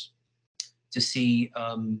course to see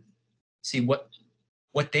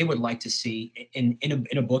what they would like to see in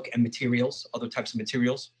a book and materials, other types of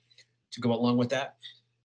materials to go along with that,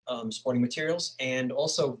 supporting materials, and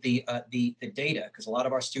also the data, because a lot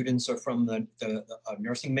of our students are from the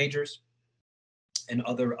nursing majors and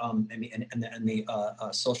other and the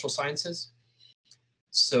social sciences.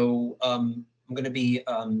 So I'm going to be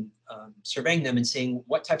surveying them and seeing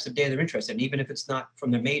what types of data they're interested in, even if it's not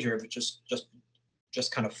from their major, but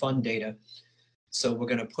just kind of fun data. So we're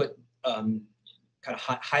going to put kind of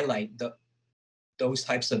highlight that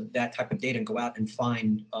type of data and go out and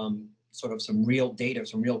find sort of some real data,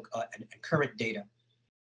 some real current data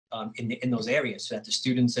in those areas, so that the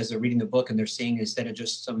students, as they're reading the book and they're seeing, instead of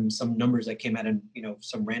just some numbers that came out in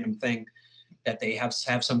some random thing, that they have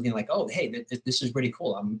something like, oh, hey, this is really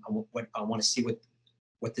cool. I want to see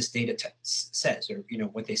what this data says, or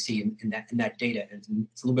what they see in that data, and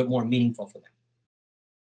it's a little bit more meaningful for them.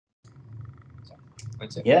 So,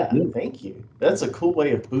 that's it. Yeah, thank you. That's a cool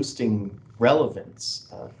way of boosting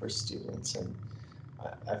relevance for students, and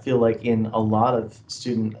I feel like in a lot of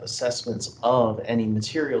student assessments of any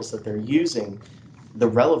materials that they're using, the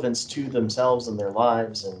relevance to themselves and their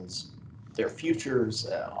lives and their futures,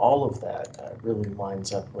 all of that really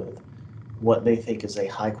lines up with what they think is a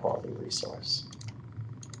high quality resource.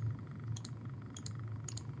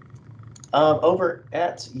 Over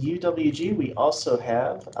at UWG, we also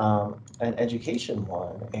have an education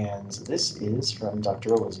one, and this is from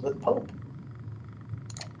Dr. Elizabeth Pope.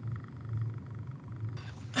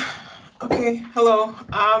 Okay, hello.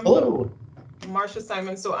 Hello. Marsha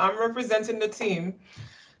Simon. So I'm representing the team.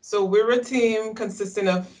 So we're a team consisting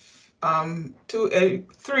of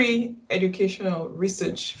three educational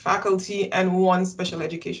research faculty and one special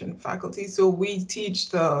education faculty. So we teach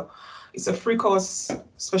it's a free course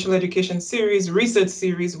special education series, research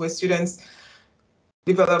series, where students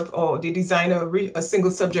develop or they design a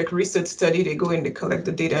single subject research study. They go in, they collect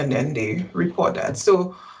the data, and then they report that.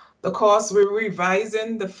 So the course, we're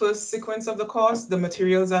revising the first sequence of the course. The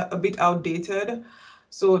materials are a bit outdated.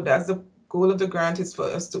 So that's the goal of the grant, is for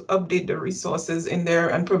us to update the resources in there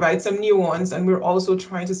and provide some new ones. And we're also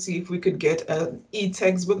trying to see if we could get an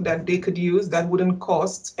e-textbook that they could use that wouldn't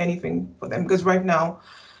cost anything for them. Because right now,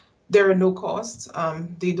 there are no costs.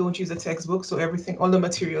 They don't use a textbook, so everything, all the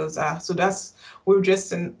materials are. So we're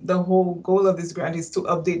just in the whole goal of this grant is to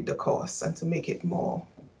update the course and to make it more,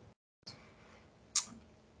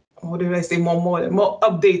 what did I say, more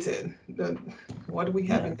updated. What we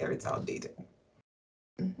have in there, it's outdated.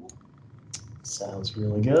 Sounds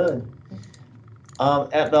really good.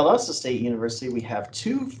 At Valdosta State University, we have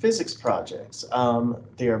 2 physics projects.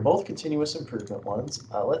 They are both continuous improvement ones.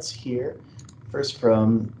 Let's hear first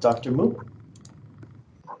from Dr. Moon.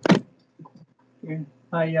 Okay.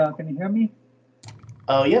 Hi, can you hear me?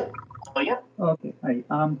 Oh, yeah. Okay, hi.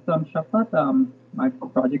 So I'm Shafat. My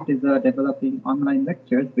project is developing online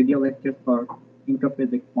lectures, video lectures for Intro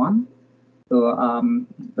Physics 1. So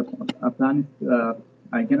the plan is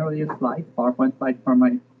I generally use slides, PowerPoint slides for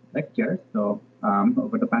my lectures. So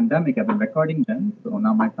over the pandemic, I've been recording them. So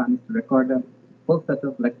now my plan is to record a full set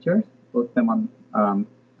of lectures, post them on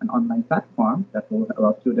an online platform that will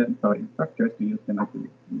allow students or instructors to use them as a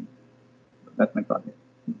That's my project.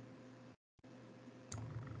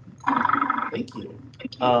 Thank you.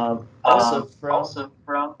 Also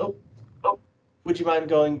from would you mind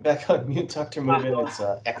going back on mute, Dr. Movin? It's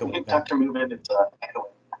echoing. Dr. Movin, it's echoing.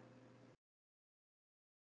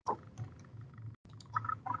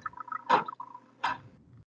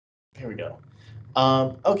 Here we go.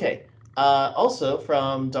 Okay. Also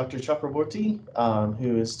from Dr. Chakraborty,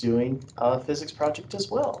 who is doing a physics project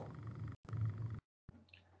as well.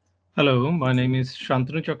 Hello, my name is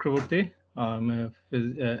Shantanu Chakraborty. I'm a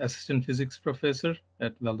assistant physics professor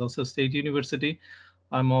at Valdosta State University.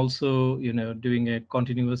 I'm also, doing a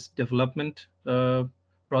continuous development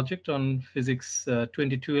project on physics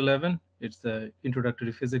 2211. It's the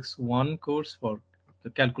introductory physics 1 course for the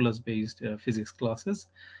calculus-based physics classes.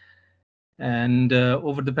 And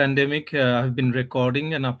over the pandemic, I've been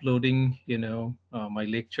recording and uploading, my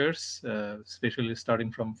lectures, especially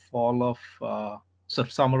starting from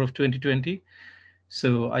summer of 2020.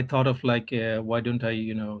 So I thought of why don't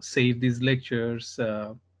I, save these lectures,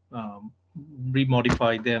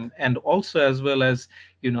 remodify them, and also as well as,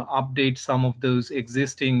 update some of those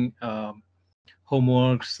existing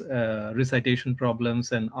homeworks, recitation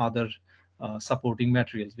problems, and other supporting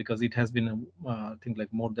materials, because it has been, I think,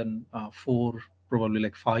 more than probably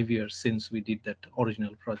 5 years since we did that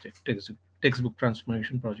original project, textbook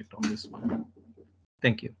transformation project on this one.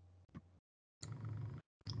 Thank you.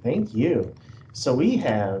 Thank you. So we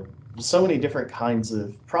have so many different kinds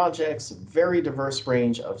of projects, a very diverse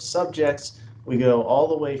range of subjects. We go all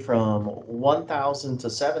the way from 1,000 to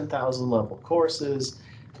 7,000 level courses.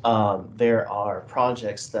 There are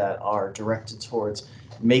projects that are directed towards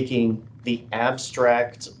making the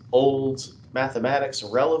abstract old mathematics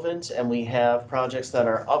relevant, and we have projects that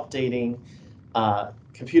are updating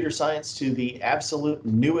computer science to the absolute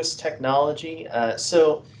newest technology.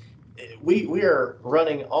 So we are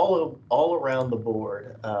running all around the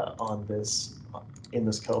board on this in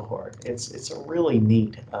this cohort. It's a really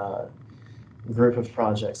neat group of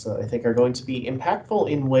projects that I think are going to be impactful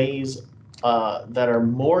in ways that are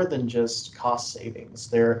more than just cost savings.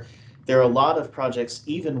 There are a lot of projects,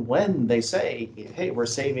 even when they say, hey, we're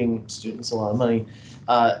saving students a lot of money,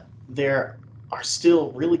 there are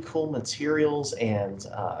still really cool materials and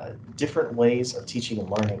different ways of teaching and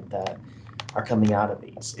learning that are coming out of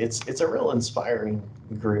these. It's a real inspiring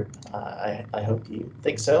group. I hope you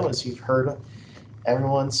think so, as you've heard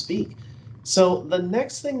everyone speak. So the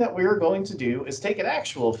next thing that we're going to do is take an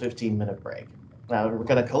actual 15-minute break. Now we're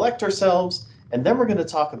going to collect ourselves, and then we're going to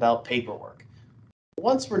talk about paperwork.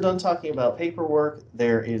 Once we're done talking about paperwork,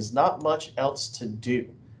 there is not much else to do.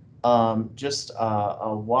 Just a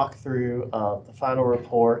walkthrough of the final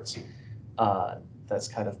report. That's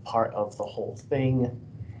kind of part of the whole thing.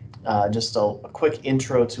 Just a quick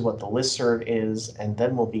intro to what the listserv is, and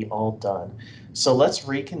then we'll be all done. So let's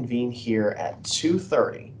reconvene here at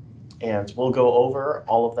 2:30, and we'll go over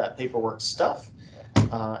all of that paperwork stuff,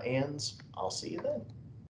 and I'll see you then.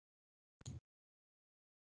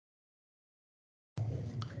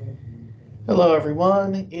 Hello,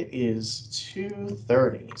 everyone. It is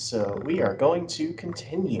 2:30, so we are going to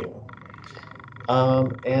continue.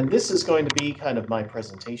 And this is going to be kind of my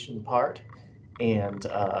presentation part. And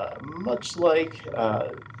much like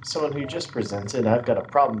someone who just presented, I've got a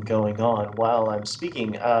problem going on while I'm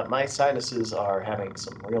speaking. My sinuses are having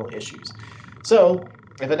some real issues. So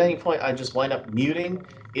if at any point I just wind up muting,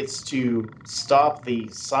 it's to stop the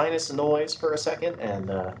sinus noise for a second, and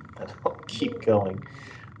then I'll keep going.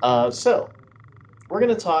 So we're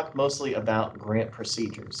going to talk mostly about grant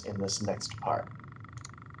procedures in this next part.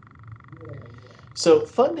 So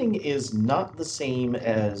funding is not the same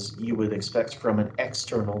as you would expect from an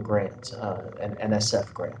external grant, an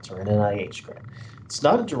NSF grant or an NIH grant. It's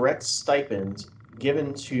not a direct stipend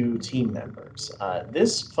given to team members.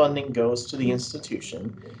 This funding goes to the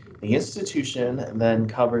institution. The institution then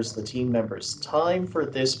covers the team members' time for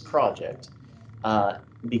this project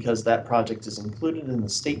because that project is included in the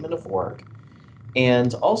statement of work,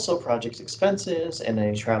 and also project expenses and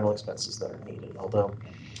any travel expenses that are needed, although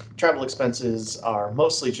travel expenses are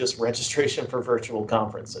mostly just registration for virtual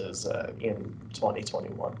conferences in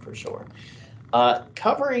 2021 for sure.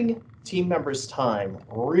 Covering team members' time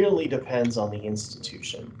really depends on the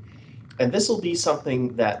institution. And this will be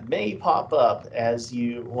something that may pop up as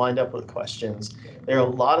you wind up with questions. There are a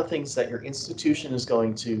lot of things that your institution is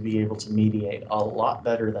going to be able to mediate a lot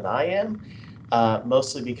better than I am,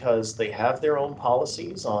 mostly because they have their own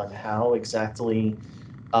policies on how exactly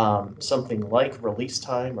something like release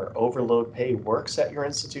time or overload pay works at your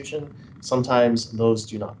institution. Sometimes those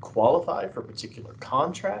do not qualify for particular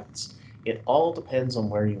contracts. It all depends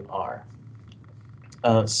on where you are.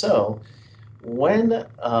 So when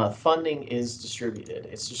funding is distributed,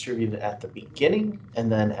 it's distributed at the beginning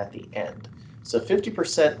and then at the end. So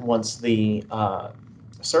 50% once the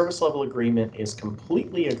service level agreement is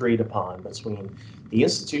completely agreed upon between the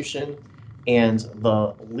institution and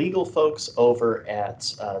the legal folks over at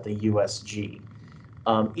the USG.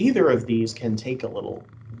 Either of these can take a little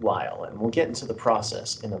while, and we'll get into the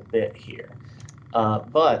process in a bit here.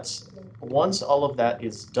 But once all of that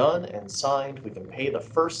is done and signed, we can pay the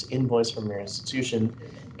first invoice from your institution,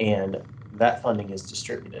 and that funding is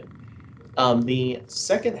distributed. The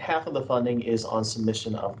second half of the funding is on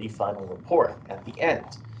submission of the final report at the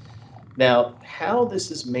end. Now, how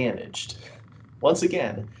this is managed, once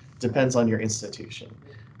again, depends on your institution.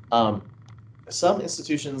 Some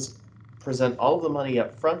institutions present all of the money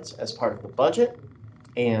up front as part of the budget,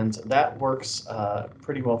 and that works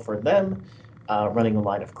pretty well for them, running a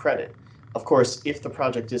line of credit. Of course, if the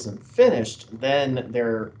project isn't finished, then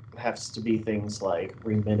there has to be things like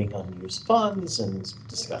remitting unused funds and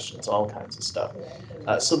discussions, all kinds of stuff.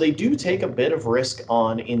 So they do take a bit of risk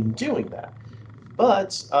on in doing that.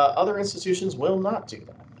 But other institutions will not do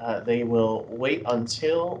that. They will wait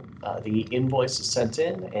until the invoice is sent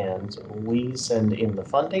in and we send in the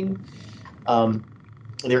funding.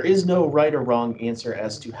 There is no right or wrong answer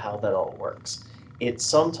as to how that all works. It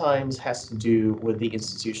sometimes has to do with the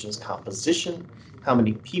institution's composition, how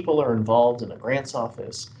many people are involved in a grants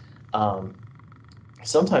office.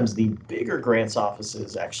 Sometimes the bigger grants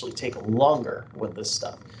offices actually take longer with this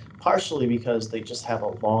stuff, partially because they just have a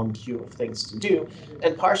long queue of things to do,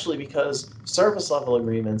 and partially because service level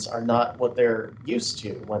agreements are not what they're used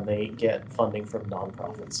to when they get funding from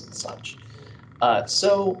nonprofits and such.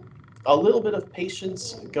 So a little bit of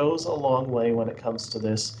patience goes a long way when it comes to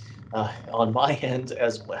this, on my end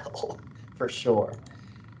as well, for sure.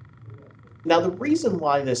 Now, the reason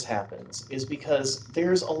why this happens is because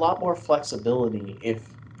there's a lot more flexibility if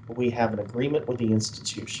we have an agreement with the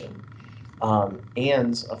institution,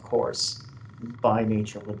 and of course, by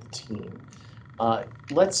nature with the team.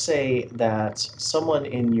 Let's say that someone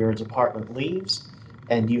in your department leaves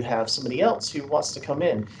and you have somebody else who wants to come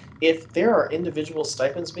in. If there are individual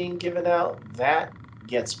stipends being given out, that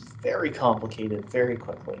gets very complicated very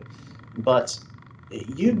quickly. But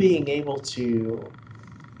you being able to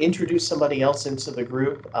introduce somebody else into the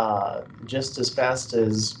group just as fast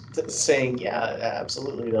as saying, yeah,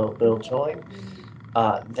 absolutely, they'll join,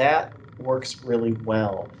 that works really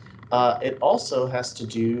well. It also has to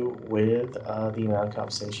do with the amount of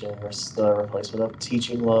compensation versus the replacement of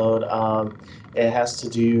teaching load. It has to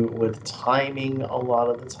do with timing a lot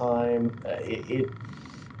of the time.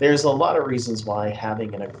 There's a lot of reasons why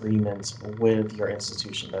having an agreement with your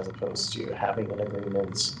institution as opposed to having an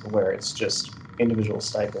agreement where it's just individual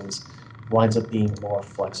stipends winds up being more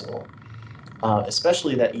flexible.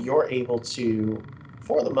 Especially that you're able to,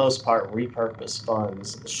 for the most part, repurpose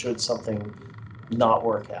funds should something not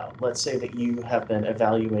work out. Let's say that you have been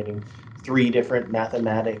evaluating 3 different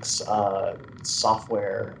mathematics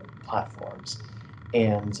software platforms,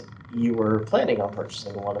 and you were planning on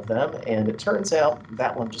purchasing one of them, and it turns out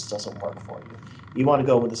that one just doesn't work for you. You want to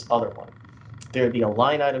go with this other one. There'd be a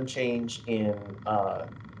line item change in a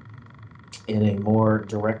more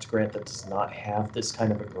direct grant that does not have this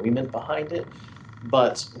kind of agreement behind it.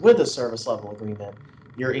 But with a service level agreement,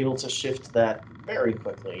 you're able to shift that very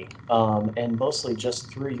quickly, and mostly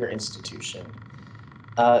just through your institution.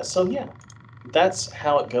 So yeah, that's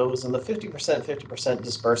how it goes. And the 50%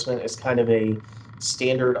 disbursement is kind of a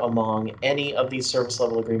standard among any of these service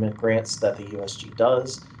level agreement grants that the USG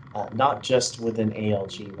does, not just within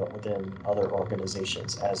ALG, but within other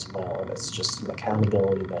organizations as well. And it's just an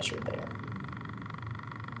accountability measure there.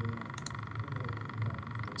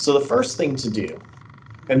 So the first thing to do,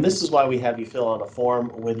 and this is why we have you fill out a form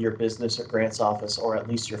with your business or grants office, or at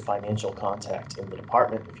least your financial contact in the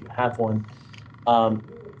department if you have one,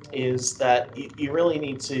 is that you really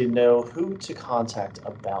need to know who to contact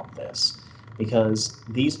about this, because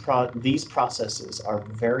these processes are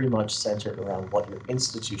very much centered around what your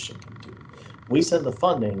institution can do. We send the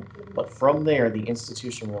funding, but from there, the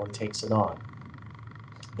institution really takes it on.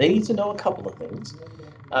 They need to know a couple of things.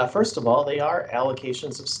 First of all, they are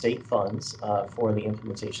allocations of state funds for the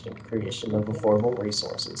implementation and creation of affordable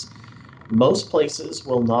resources. Most places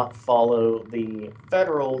will not follow the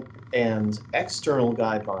federal and external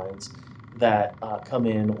guidelines that come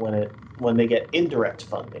in when they get indirect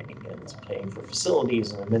funding and paying for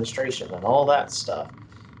facilities and administration and all that stuff,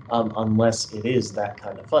 unless it is that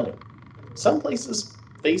kind of funding. Some places,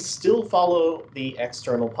 they still follow the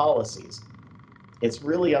external policies. It's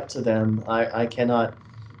really up to them. I cannot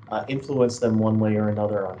influence them one way or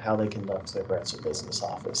another on how they conduct their grants or business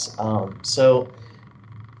office. So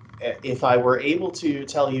if I were able to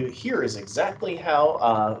tell you, here is exactly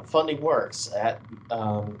how funding works at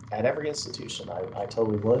every institution, I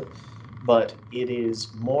totally would. But it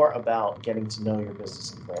is more about getting to know your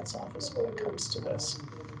business and grants office when it comes to this,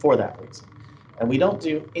 for that reason. And we don't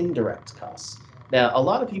do indirect costs. Now, a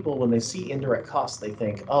lot of people, when they see indirect costs, they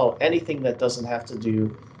think, oh, anything that doesn't have to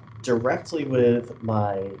do directly with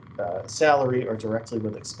my salary or directly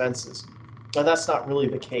with expenses. And that's not really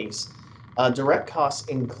the case. Direct costs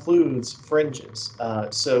includes fringes.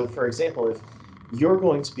 So, for example, if you're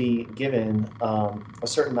going to be given a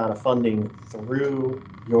certain amount of funding through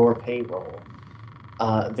your payroll,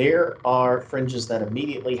 there are fringes that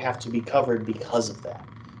immediately have to be covered because of that.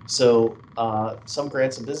 So some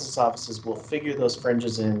grants and business offices will figure those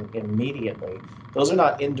fringes in immediately. Those are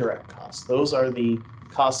not indirect costs. Those are the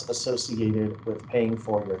costs associated with paying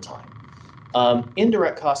for your time.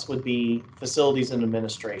 Indirect costs would be facilities and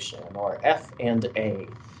administration, or F&A.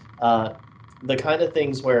 The kind of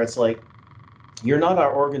things where it's like, you're not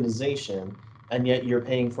our organization, and yet you're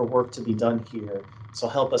paying for work to be done here, so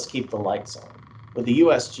help us keep the lights on. With the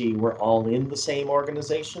USG, we're all in the same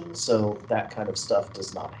organization, so that kind of stuff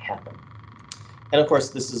does not happen. And of course,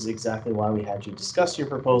 this is exactly why we had you discuss your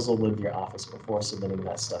proposal with your office before submitting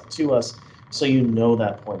that stuff to us, so you know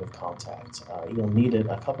that point of contact. You'll need it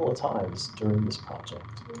a couple of times during this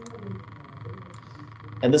project.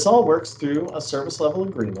 And this all works through a service level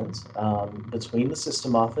agreement between the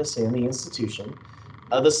system office and the institution.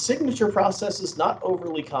 The signature process is not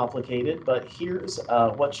overly complicated, but here's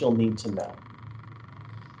what you'll need to know.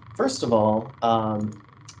 First of all,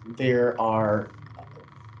 there are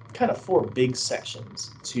kind of 4 big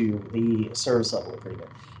sections to the service level agreement.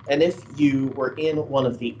 And if you were in one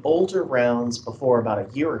of the older rounds before about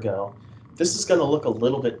a year ago, this is going to look a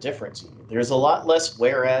little bit different to you. There's a lot less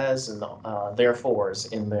whereas and therefores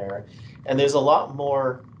in there, and there's a lot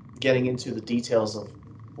more getting into the details of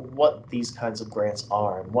what these kinds of grants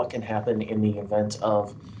are and what can happen in the event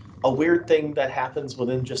of a weird thing that happens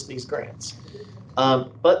within just these grants.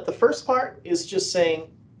 But the first part is just saying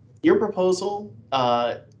your proposal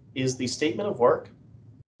is the statement of work.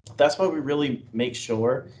 That's why we really make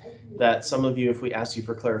sure that some of you, if we ask you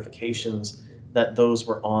for clarifications, that those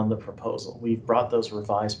were on the proposal. We've brought those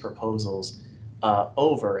revised proposals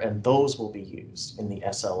over, and those will be used in the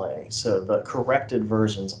SLA. So the corrected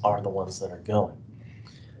versions are the ones that are going.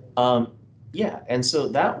 Yeah, and so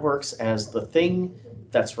that works as the thing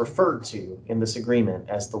that's referred to in this agreement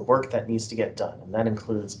as the work that needs to get done. And that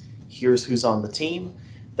includes, here's who's on the team.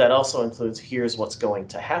 That also includes, here's what's going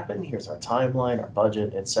to happen, here's our timeline, our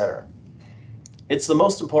budget, etc. It's the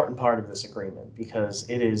most important part of this agreement because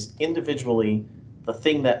it is individually the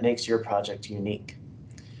thing that makes your project unique.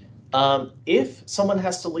 If someone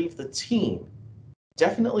has to leave the team,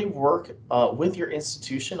 definitely work with your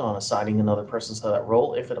institution on assigning another person to that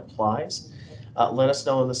role if it applies. let us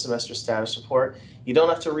know in the semester status report. You don't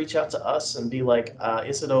have to reach out to us and be like,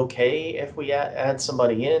 is it okay if we add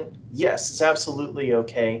somebody in? Yes, it's absolutely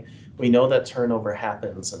okay. We know that turnover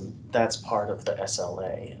happens, and that's part of the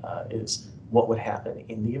SLA, is what would happen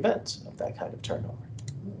in the event of that kind of turnover.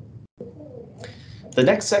 The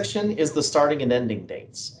next section is the starting and ending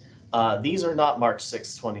dates. These are not March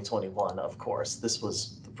 6, 2021, of course. This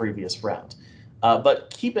was the previous round. But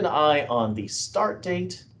keep an eye on the start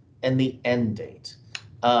date and the end date.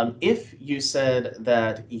 If you said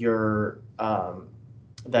that your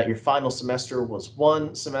final semester was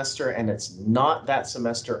one semester and it's not that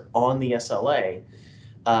semester on the SLA,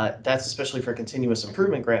 that's especially for continuous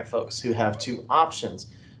improvement grant folks who have two options.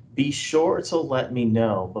 Be sure to let me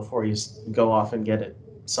know before you go off and get it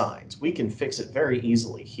signed. We can fix it very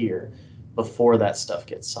easily here before that stuff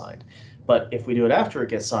gets signed. But if we do it after it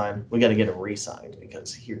gets signed, we got to get it re-signed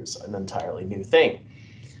because here's an entirely new thing.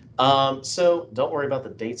 So don't worry about the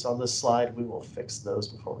dates on this slide. We will fix those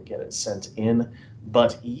before we get it sent in.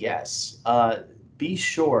 But yes, be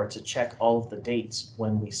sure to check all of the dates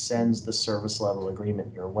when we send the service level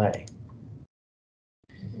agreement your way.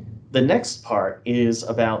 The next part is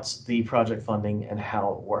about the project funding and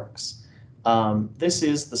how it works. This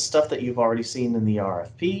is the stuff that you've already seen in the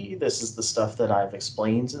RFP. This is the stuff that I've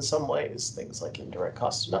explained in some ways, things like indirect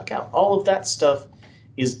costs do not count. All of that stuff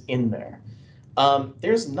is in there.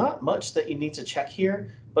 There's not much that you need to check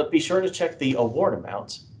here, but be sure to check the award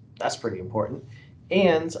amount. That's pretty important.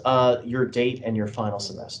 And your date and your final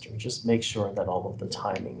semester. Just make sure that all of the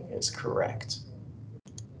timing is correct.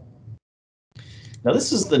 Now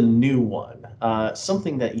this is the new one,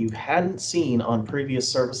 something that you hadn't seen on previous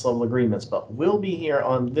service level agreements, but will be here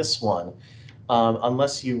on this one,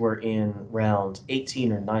 unless you were in round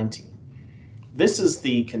 18 or 19. This is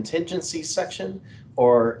the contingency section,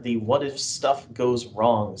 or the what if stuff goes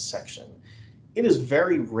wrong section. It is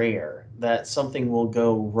very rare that something will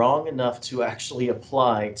go wrong enough to actually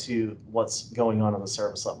apply to what's going on in the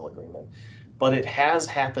service level agreement, but it has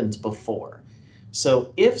happened before.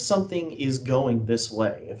 So if something is going this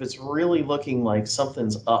way, if it's really looking like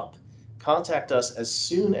something's up, contact us as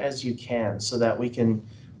soon as you can so that we can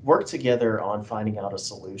work together on finding out a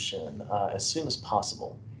solution as soon as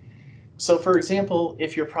possible. So for example,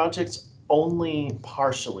 if your project's only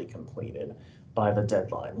partially completed by the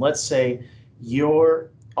deadline, let's say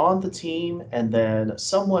you're on the team and then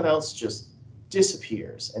someone else just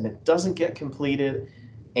disappears and it doesn't get completed,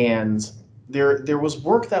 and there was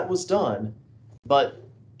work that was done, but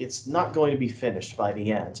it's not going to be finished by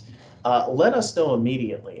the end. Let us know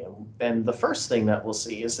immediately. And the first thing that we'll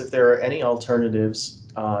see is if there are any alternatives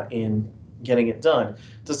in getting it done.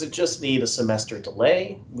 Does it just need a semester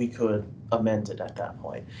delay? We could amend it at that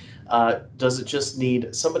point. Does it just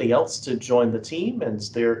need somebody else to join the team and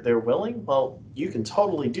they're willing? Well, you can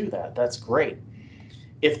totally do that. That's great.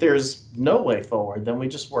 If there's no way forward, then we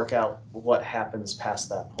just work out what happens past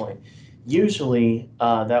that point. Usually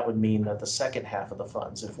that would mean that the second half of the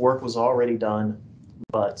funds, if work was already done,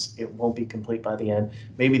 but it won't be complete by the end,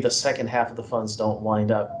 maybe the second half of the funds don't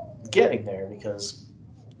wind up getting there because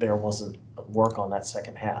there wasn't work on that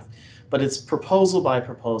second half. But it's proposal by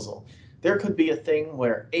proposal. There could be a thing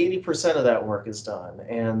where 80% of that work is done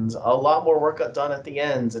and a lot more work got done at the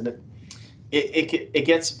end, and it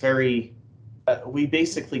gets very, we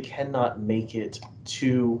basically cannot make it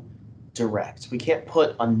too direct. We can't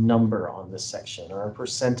put a number on this section or a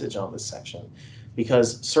percentage on this section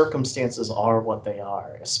because circumstances are what they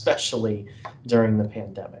are, especially during the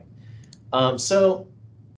pandemic. So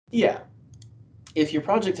yeah, if your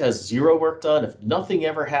project has zero work done, if nothing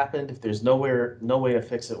ever happened, if there's no way to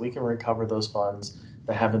fix it, we can recover those funds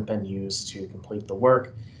that haven't been used to complete the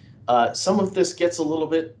work. Some of this gets a little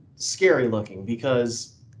bit scary looking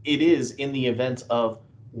because it is in the event of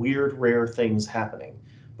weird, rare things happening.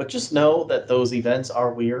 But just know that those events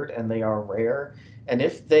are weird and they are rare. And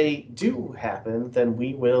if they do happen, then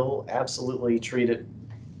we will absolutely treat it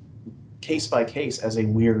case by case as a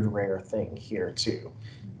weird, rare thing here too.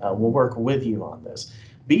 We'll work with you on this.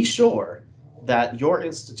 Be sure that your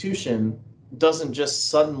institution doesn't just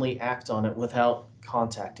suddenly act on it without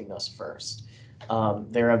contacting us first.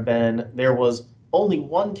 There was only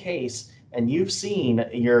one case, and you've seen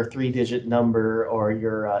your 3-digit number or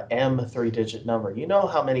your M 3-digit number. You know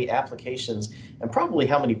how many applications and probably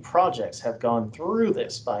how many projects have gone through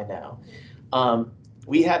this by now.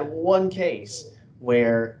 We had one case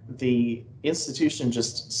where the institution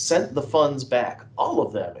just sent the funds back, all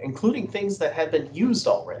of them, including things that had been used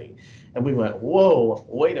already. And we went, whoa,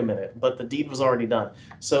 wait a minute, but the deed was already done.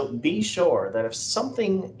 So be sure that if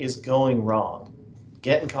something is going wrong,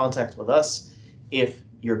 get in contact with us. If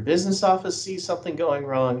your business office sees something going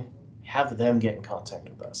wrong, have them get in contact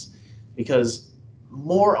with us. Because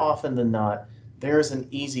more often than not, there's an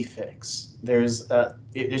easy fix.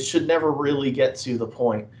 It should never really get to the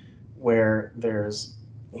point where there's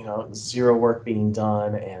zero work being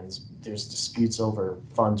done and there's disputes over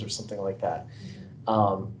funds or something like that.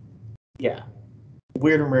 Yeah,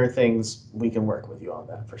 weird and rare things, we can work with you on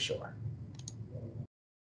that for sure.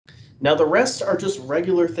 Now the rest are just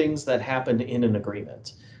regular things that happen in an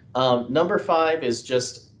agreement. Number 5 is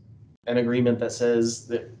just an agreement that says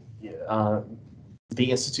that the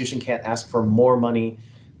institution can't ask for more money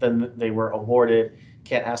than they were awarded,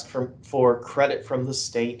 can't ask for credit from the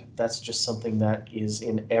state. That's just something that is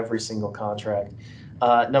in every single contract.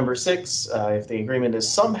 Number 6, if the agreement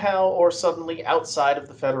is somehow or suddenly outside of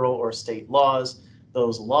the federal or state laws,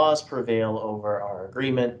 those laws prevail over our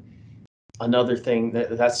agreement. Another thing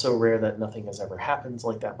that's so rare that nothing has ever happened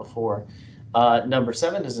like that before. Number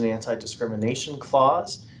 7 is an anti-discrimination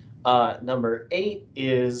clause. Number 8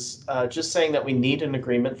 is just saying that we need an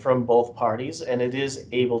agreement from both parties and it is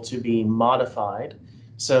able to be modified.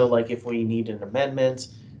 So like if we need an amendment,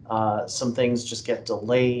 some things just get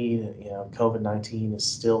delayed, COVID-19 is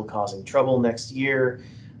still causing trouble next year,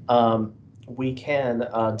 we can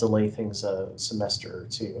delay things a semester or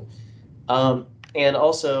two. And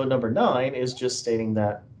also number 9 is just stating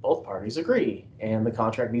that both parties agree and the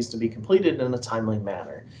contract needs to be completed in a timely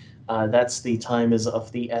manner. That's the time is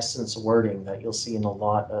of the essence wording that you'll see in a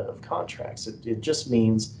lot of contracts. It just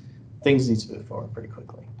means things need to move forward pretty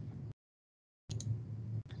quickly.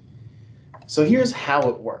 So here's how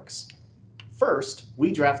it works. First,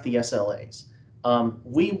 we draft the SLAs.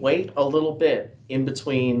 We wait a little bit in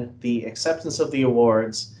between the acceptance of the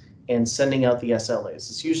awards and sending out the SLAs.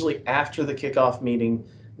 It's usually after the kickoff meeting,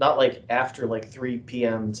 not like after like 3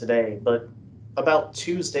 p.m. today, but about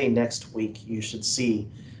Tuesday next week, you should see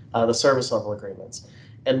the service level agreements.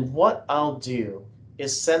 And what I'll do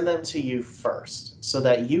is send them to you first so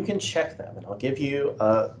that you can check them. And I'll give you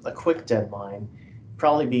a quick deadline,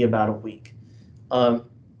 probably be about a week.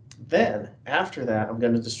 Then after that, I'm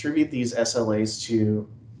going to distribute these SLAs to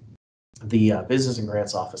the Business and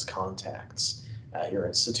Grants Office contacts at your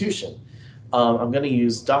institution. I'm going to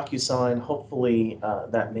use DocuSign. Hopefully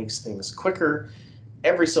that makes things quicker.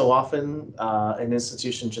 Every so often, an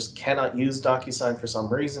institution just cannot use DocuSign for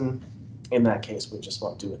some reason. In that case, we just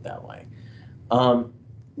won't do it that way.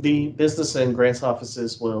 The Business and Grants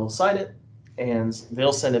Offices will sign it, and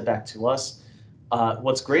they'll send it back to us.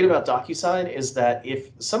 What's great about DocuSign is that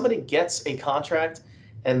if somebody gets a contract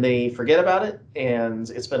and they forget about it, and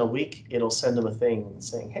it's been a week, it'll send them a thing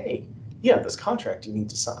saying, hey, you have this contract you need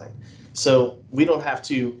to sign. So we don't have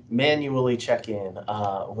to manually check in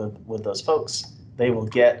with those folks. They will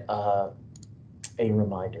get a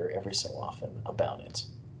reminder every so often about it.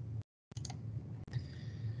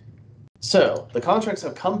 So the contracts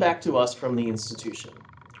have come back to us from the institution.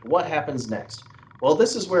 What happens next? Well,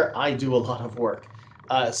 this is where I do a lot of work.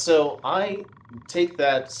 So I take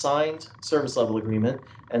that signed service level agreement,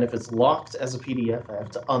 and if it's locked as a PDF, I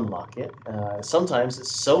have to unlock it. Sometimes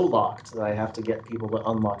it's so locked that I have to get people to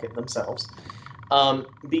unlock it themselves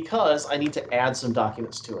because I need to add some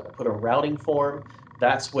documents to it. I put a routing form.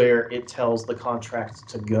 That's where it tells the contract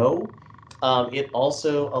to go. It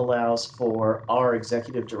also allows for our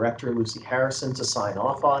executive director, Lucy Harrison, to sign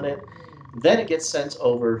off on it. Then it gets sent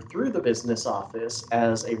over through the business office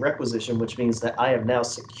as a requisition, which means that I have now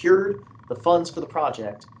secured the funds for the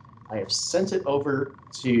project. I have sent it over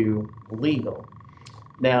to legal.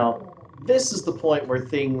 Now, this is the point where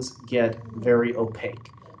things get very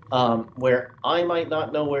opaque, where I might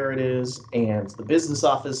not know where it is, and the business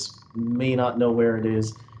office may not know where it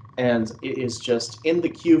is, and it is just in the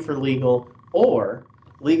queue for legal, or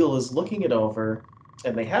legal is looking it over,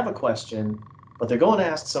 and they have a question, but they're going to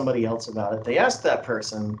ask somebody else about it. They ask that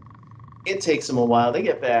person, it takes them a while, they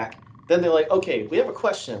get back, then they're like, okay, we have a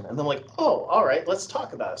question. And they're like, oh, all right, let's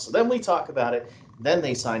talk about it. So then we talk about it, then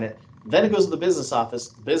they sign it, then it goes to the business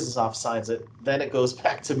office signs it, then it goes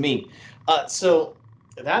back to me. So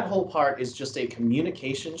that whole part is just a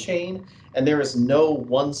communication chain, and there is no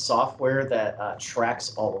one software that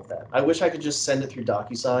tracks all of that. I wish I could just send it through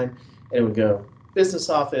DocuSign, and it would go business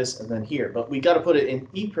office and then here, but we got to put it in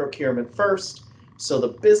e-procurement first. So the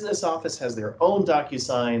business office has their own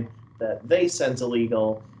DocuSign that they send to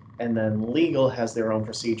legal, and then legal has their own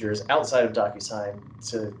procedures outside of DocuSign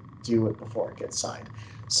to do it before it gets signed.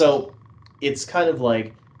 So it's kind of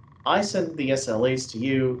like I send the SLAs to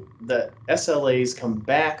you, the SLAs come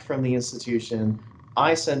back from the institution,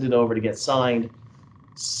 I send it over to get signed,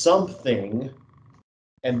 something,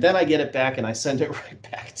 and then I get it back and I send it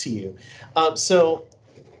right back to you. So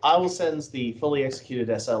I will send the fully executed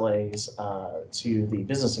SLAs to the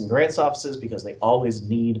business and grants offices because they always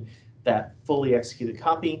need that fully executed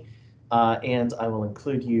copy, and I will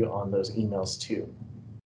include you on those emails too.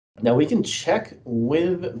 Now we can check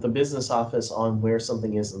with the business office on where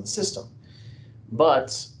something is in the system,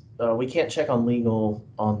 but we can't check on legal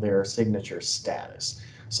on their signature status.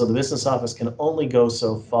 So the business office can only go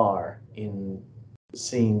so far in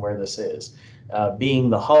seeing where this is. Being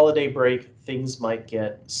the holiday break, things might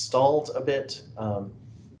get stalled a bit.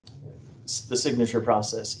 The signature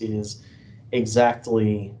process is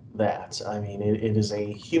exactly that. I mean, it is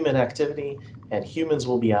a human activity, and humans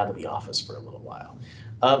will be out of the office for a little while.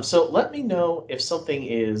 So let me know if something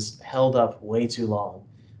is held up way too long,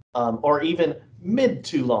 or even mid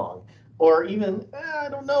too long, or even, I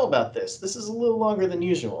don't know about this. This is a little longer than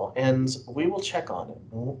usual, and we will check on it.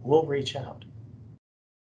 We'll reach out.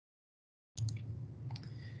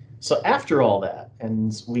 So after all that,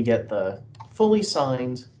 and we get the fully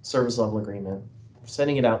signed service level agreement,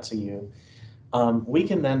 sending it out to you, we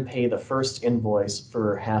can then pay the first invoice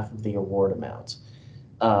for half of the award amount.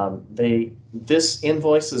 This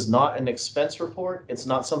invoice is not an expense report. It's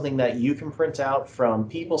not something that you can print out from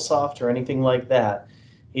PeopleSoft or anything like that.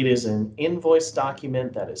 It is an invoice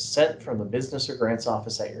document that is sent from the business or grants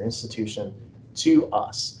office at your institution to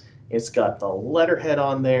us. It's got the letterhead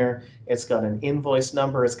on there. It's got an invoice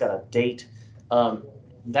number. It's got a date.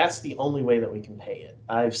 That's the only way that we can pay it.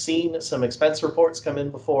 I've seen some expense reports come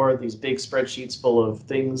in before, these big spreadsheets full of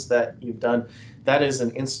things that you've done. That is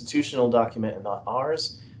an institutional document and not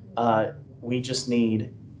ours. We just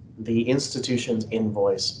need the institution's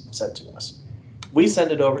invoice sent to us. We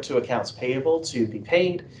send it over to accounts payable to be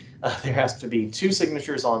paid. There has to be 2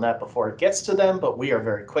 signatures on that before it gets to them, but we are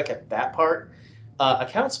very quick at that part.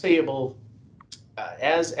 Accounts payable,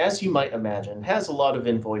 as you might imagine, has a lot of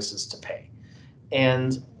invoices to pay.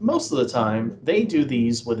 And most of the time, they do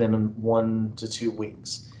these within 1 to 2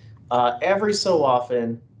 weeks. Every so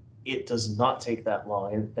often, it does not take that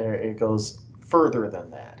long. It goes further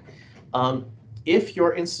than that. If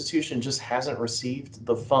your institution just hasn't received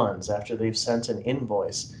the funds after they've sent an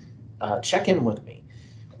invoice, check in with me.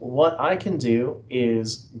 What I can do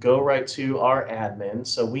is go right to our admin,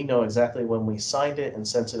 so we know exactly when we signed it and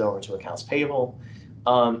sent it over to accounts payable.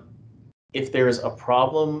 If there's a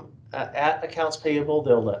problem at accounts payable,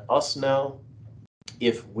 they'll let us know.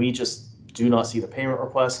 If we just do not see the payment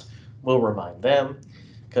request, we'll remind them.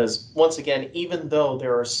 Because once again, even though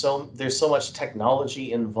there's so much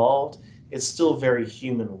technology involved, it's still very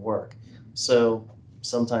human work. So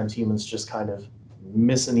sometimes humans just kind of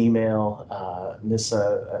miss an email, miss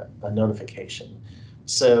a notification.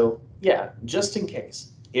 So yeah, just in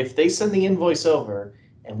case, if they send the invoice over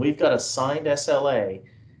and we've got a signed SLA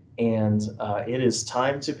and it is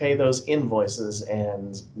time to pay those invoices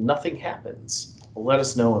and nothing happens, let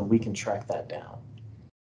us know and we can track that down.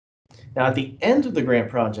 Now, at the end of the grant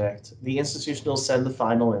project, the institution will send the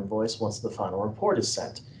final invoice once the final report is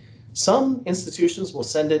sent. Some institutions will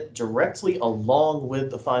send it directly along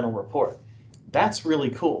with the final report. That's really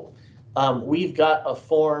cool. We've got a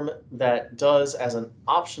form that does, as an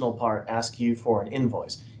optional part, ask you for an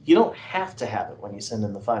invoice. You don't have to have it when you send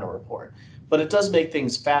in the final report, but it does make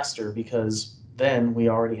things faster because then we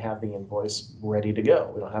already have the invoice ready to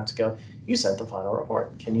go. We don't have to go, you sent the final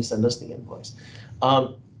report. Can you send us the invoice?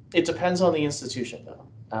 It depends on the institution, though.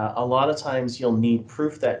 A lot of times you'll need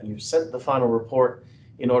proof that you sent the final report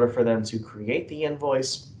in order for them to create the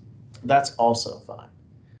invoice. That's also fine.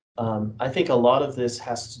 I think a lot of this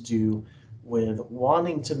has to do with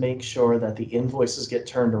wanting to make sure that the invoices get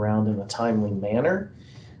turned around in a timely manner.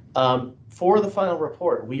 For the final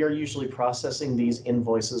report, we are usually processing these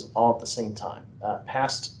invoices all at the same time,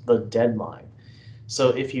 past the deadline. So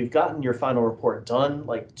if you've gotten your final report done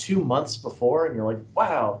like 2 months before and you're like,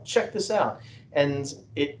 wow, check this out, and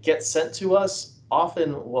it gets sent to us,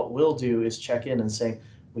 often what we'll do is check in and say,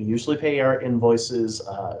 we usually pay our invoices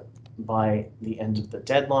by the end of the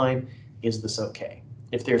deadline. Is this okay?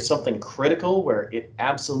 If there's something critical where it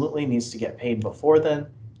absolutely needs to get paid before then,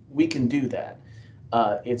 we can do that.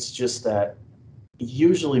 It's just that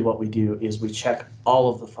usually what we do is we check all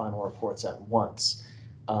of the final reports at once.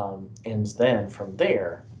 And then from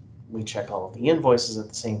there, we check all of the invoices at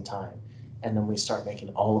the same time, and then we start making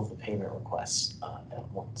all of the payment requests at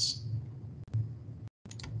once.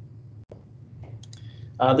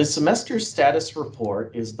 The semester status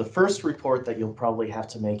report is the first report that you'll probably have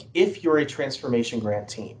to make if you're a transformation grant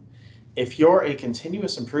team. If you're a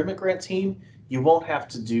continuous improvement grant team, you won't have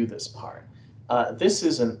to do this part. This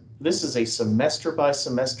is a semester by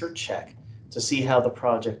semester check to see how the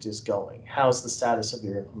project is going. How's the status of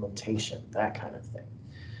your implementation, that kind of thing.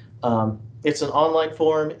 It's an online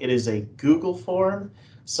form. It is a Google form.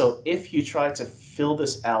 So if you try to fill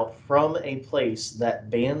this out from a place that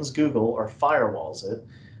bans Google or firewalls it,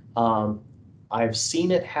 I've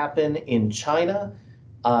seen it happen in China.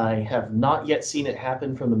 I have not yet seen it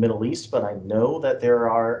happen from the Middle East, but I know that there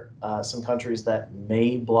are some countries that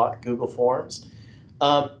may block Google Forms.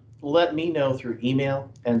 Let me know through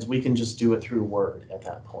email, and we can just do it through Word at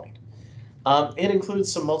that point. It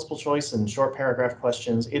includes some multiple choice and short paragraph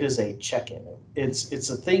questions. It is a check-in. It's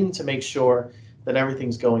a thing to make sure that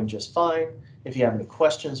everything's going just fine. If you have any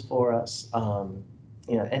questions for us,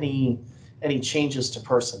 any changes to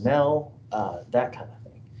personnel, that kind of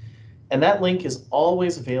thing. And that link is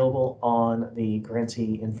always available on the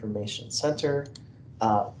Grantee Information Center.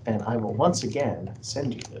 And I will once again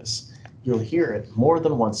send you this. You'll hear it more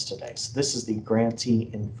than once today. So this is the Grantee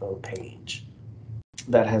Info page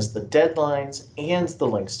that has the deadlines and the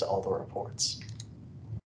links to all the reports.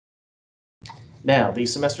 Now, the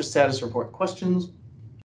semester status report questions.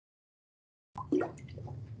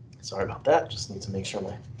 Sorry about that. Just need to make sure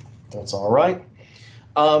that's all right.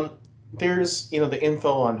 There's the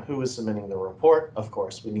info on who is submitting the report. Of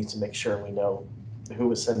course, we need to make sure we know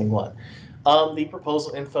who is sending what. The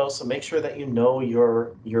proposal info, so make sure that you know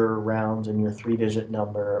your round and your 3-digit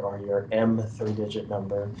number or your M 3-digit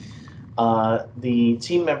number. The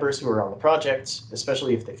team members who are on the project,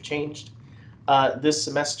 especially if they've changed. This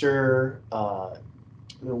semester,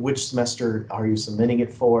 which semester are you submitting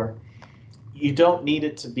it for? You don't need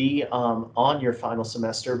it to be on your final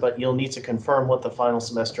semester, but you'll need to confirm what the final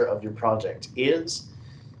semester of your project is.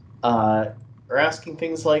 We're asking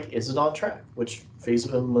things like, is it on track? Which phase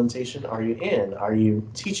of implementation are you in? Are you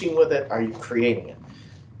teaching with it? Are you creating it?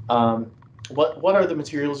 What are the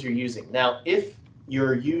materials you're using? Now, if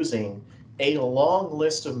you're using a long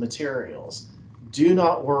list of materials, do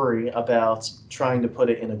not worry about trying to put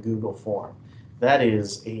it in a Google form. That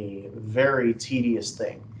is a very tedious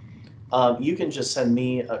thing. You can just send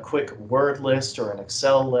me a quick Word list or an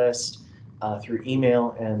Excel list through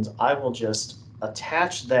email, and I will just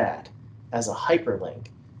attach that as a hyperlink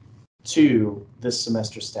to this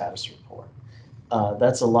semester status report.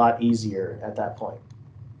 That's a lot easier at that point.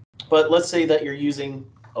 But let's say that you're using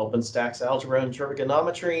OpenStack's algebra and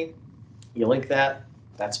trigonometry. You link that,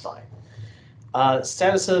 that's fine.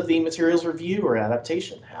 Status of the materials review or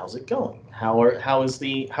adaptation. How's it going? How are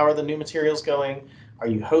the new materials going? Are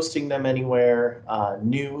you hosting them anywhere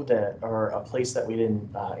new or a place that we didn't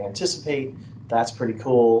anticipate? That's pretty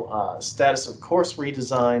cool. Status of course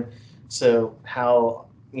redesign. So how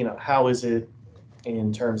is it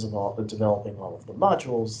in terms of developing all of the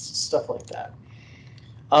modules, stuff like that.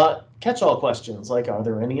 Catch-all questions like, are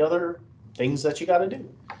there any other things that you got to do?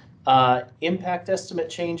 Impact estimate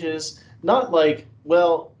changes, not like,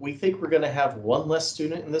 well, we think we're going to have one less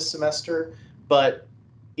student in this semester, but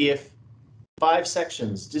if 5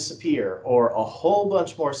 sections disappear or a whole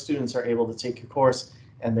bunch more students are able to take your course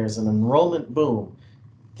and there's an enrollment boom,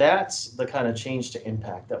 that's the kind of change to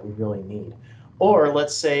impact that we really need. Or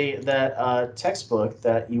let's say that a textbook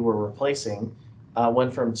that you were replacing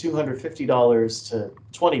went from $250 to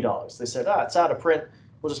 $20. They said, it's out of print.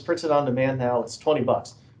 We'll just print it on demand now. It's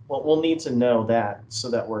 $20. Well, we'll need to know that so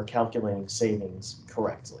that we're calculating savings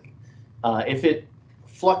correctly. If it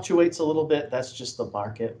fluctuates a little bit, that's just the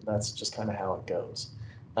market. That's just kind of how it goes.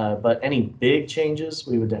 But any big changes,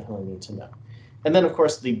 we would definitely need to know. And then, of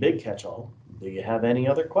course, the big catch-all. Do you have any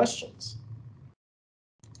other questions?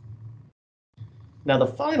 Now, the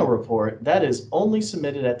final report, that is only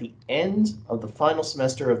submitted at the end of the final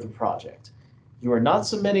semester of the project. You are not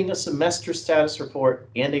submitting a semester status report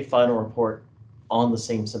and a final report on the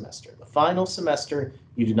same semester. The final semester,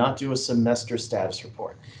 you do not do a semester status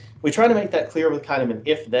report. We try to make that clear with kind of an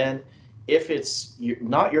if-then. If it's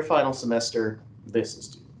not your final semester, this is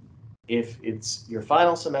due. If it's your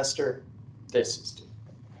final semester, this is due.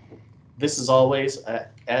 This is always,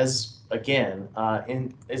 it's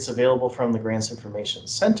available from the Grants Information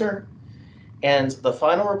Center. And the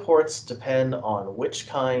final reports depend on which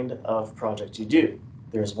kind of project you do.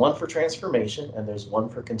 There's one for transformation and there's one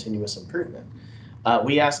for continuous improvement.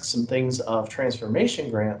 We ask some things of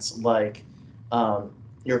transformation grants like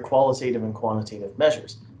your qualitative and quantitative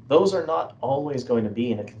measures. Those are not always going to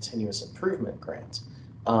be in a continuous improvement grant.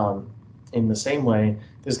 In the same way,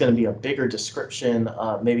 there's going to be a bigger description,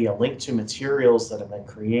 maybe a link to materials that have been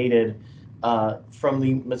created from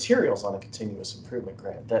the materials on a continuous improvement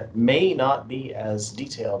grant that may not be as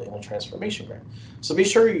detailed in a transformation grant. So be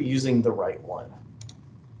sure you're using the right one.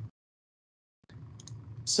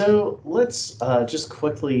 So let's just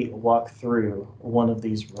quickly walk through one of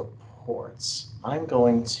these reports. I'm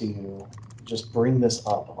going to just bring this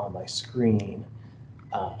up on my screen.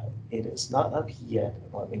 It is not up yet.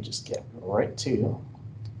 Let me just get right to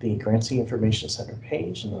the Grantee Information Center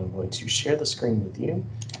page, and I'm going to share the screen with you.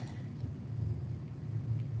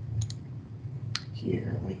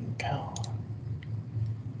 Here we go.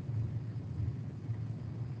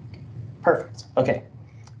 Perfect. Okay,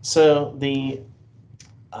 so the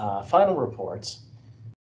final reports,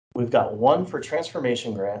 we've got one for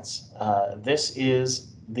transformation grants. This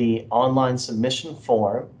is the online submission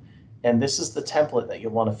form, and this is the template that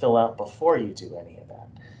you'll want to fill out before you do any of that.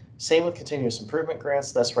 Same with continuous improvement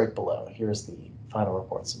grants, that's right below. Here's the final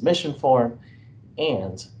report submission form,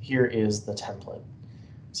 and here is the template.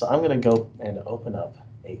 So I'm going to go and open up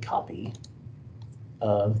a copy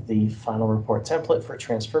of the final report template for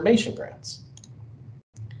transformation grants.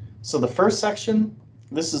 So the first section,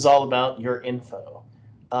 this is all about your info,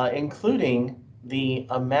 including the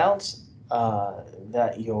amount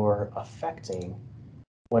that you're affecting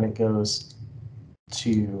when it goes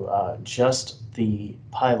to just the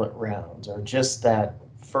pilot round or just that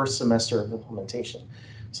first semester of implementation.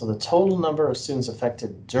 So the total number of students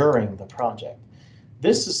affected during the project.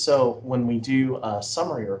 This is so when we do a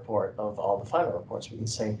summary report of all the final reports, we can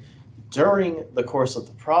say during the course of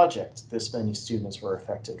the project, this many students were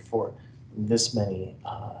affected for this many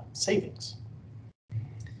savings.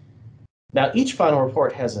 Now, each final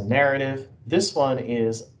report has a narrative. This one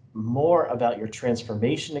is more about your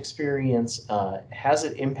transformation experience. Has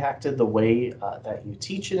it impacted the way that you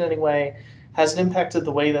teach in any way? Has it impacted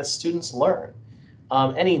the way that students learn?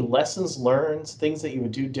 Any lessons learned, things that you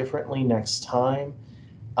would do differently next time?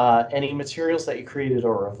 Any materials that you created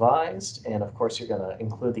or revised, and of course you're going to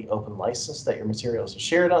include the open license that your materials are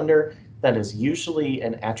shared under. That is usually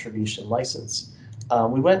an attribution license.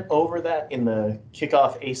 We went over that in the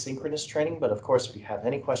kickoff asynchronous training, but of course if you have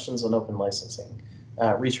any questions on open licensing,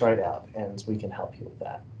 reach right out and we can help you with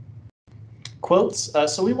that. Quotes,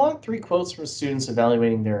 so we want 3 quotes from students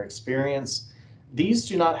evaluating their experience. These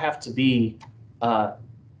do not have to be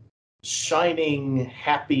shining,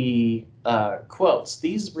 happy quotes.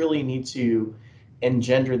 These really need to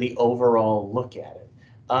engender the overall look at it.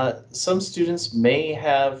 Some students may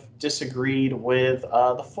have disagreed with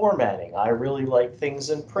the formatting. I really like things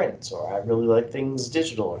in print, or I really like things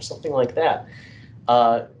digital, or something like that.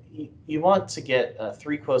 You want to get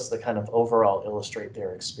 3 quotes that kind of overall illustrate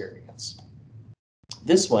their experience.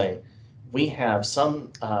 This way, we have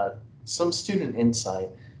some student insight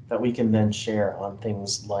that we can then share on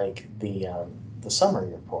things like the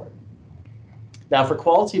summary report. Now, for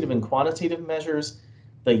qualitative and quantitative measures,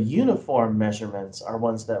 the uniform measurements are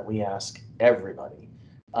ones that we ask everybody.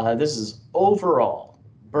 This is overall,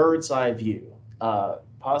 bird's eye view,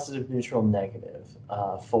 positive, neutral, negative,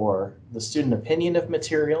 for the student opinion of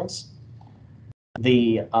materials,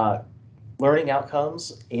 the learning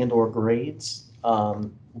outcomes and or grades,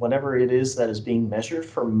 whatever it is that is being measured.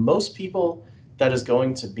 For most people, that is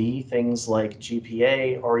going to be things like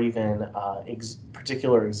GPA or even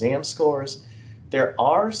particular exam scores. There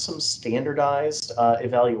are some standardized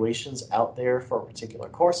evaluations out there for particular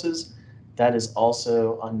courses. That is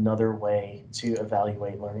also another way to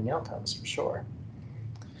evaluate learning outcomes for sure.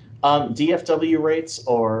 DFW rates,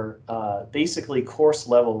 or basically course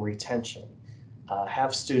level retention.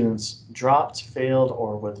 Have students dropped, failed,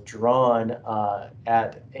 or withdrawn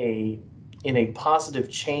in a positive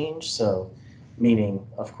change? So meaning,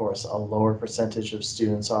 of course, a lower percentage of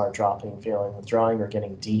students are dropping, failing, withdrawing, or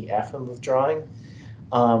getting DF and withdrawing.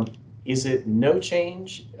 Is it no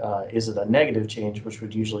change? Is it a negative change, which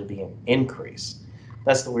would usually be an increase?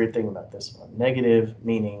 That's the weird thing about this one. Negative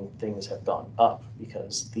meaning things have gone up,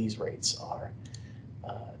 because these rates are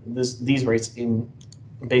these rates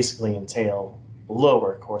basically entail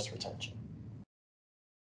lower course retention.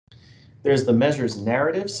 There's the measures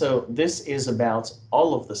narrative. So this is about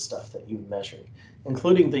all of the stuff that you've measured,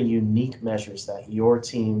 including the unique measures that your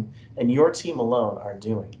team and your team alone are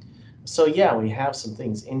doing. So yeah, we have some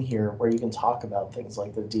things in here where you can talk about things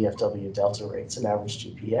like the DFW delta rates and average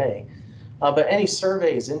GPA, but any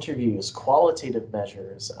surveys, interviews, qualitative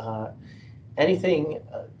measures, anything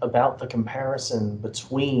about the comparison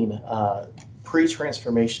between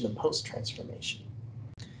pre-transformation and post-transformation.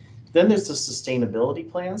 Then there's the sustainability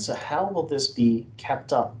plan. So how will this be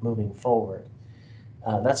kept up moving forward?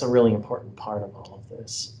 That's a really important part of all of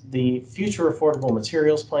this. The future affordable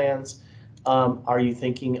materials plans, are you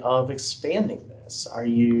thinking of expanding this? Are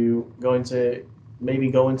you going to maybe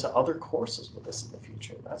go into other courses with this in the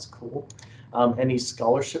future? That's cool. Any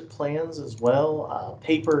scholarship plans as well,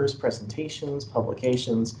 papers, presentations,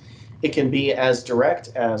 publications. It can be as direct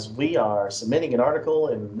as we are submitting an article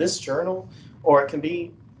in this journal, or it can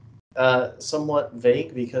be somewhat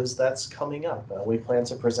vague because that's coming up. We plan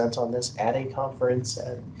to present on this at a conference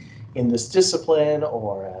in this discipline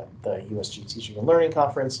or at the USG Teaching and Learning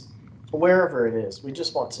Conference, wherever it is. We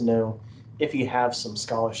just want to know if you have some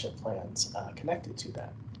scholarship plans connected to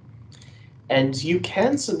that. And you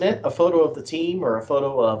can submit a photo of the team or a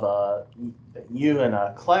photo of you in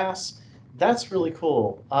a class. That's really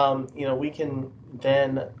cool. We can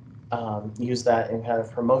then use that in kind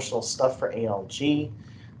of promotional stuff for ALG,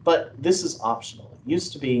 but this is optional. It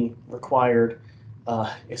used to be required,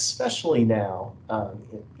 especially now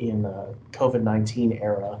in the COVID-19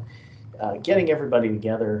 era. Getting everybody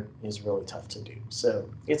together is really tough to do. So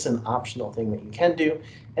it's an optional thing that you can do.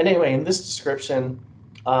 And anyway, in this description,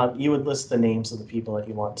 you would list the names of the people that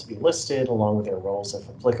you want to be listed along with their roles if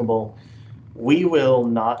applicable. We will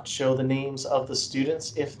not show the names of the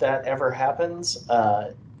students if that ever happens.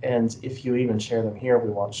 And if you even share them here, we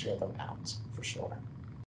won't share them out for sure.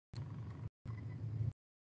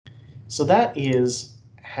 So that is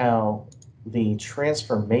how the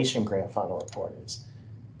transformation grant final report is.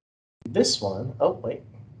 This one, oh wait,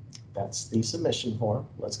 that's the submission form.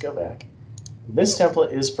 Let's go back. This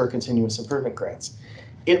template is for continuous improvement grants.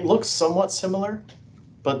 It looks somewhat similar,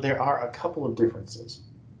 but there are a couple of differences.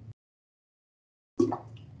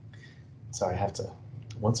 Sorry, I have to,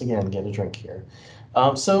 once again, get a drink here.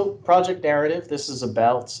 So project narrative, this is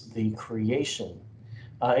about the creation,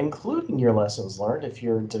 including your lessons learned. If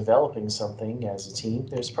you're developing something as a team,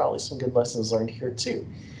 there's probably some good lessons learned here too.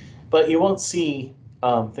 But you won't see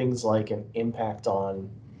things like an impact on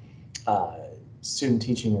student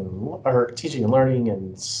teaching or teaching and learning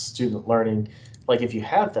and student learning. Like if you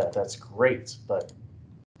have that, that's great, but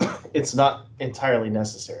it's not entirely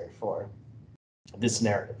necessary for this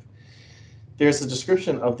narrative. There's a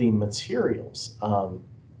description of the materials.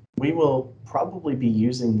 We will probably be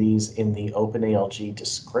using these in the OpenALG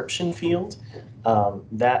description field.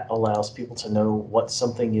 That allows people to know what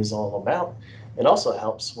something is all about. It also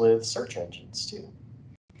helps with search engines too.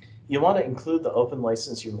 You want to include the open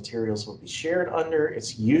license your materials will be shared under.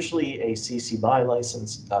 It's usually a CC BY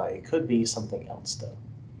license. It could be something else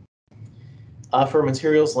though. For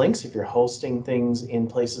materials links, if you're hosting things in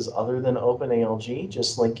places other than OpenALG,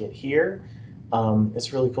 just link it here.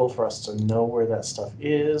 It's really cool for us to know where that stuff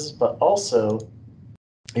is, but also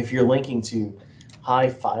if you're linking to high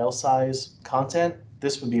file size content,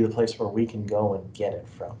 this would be the place where we can go and get it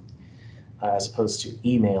from, as opposed to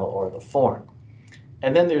email or the form.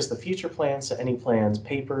 And then there's the future plans, so any plans,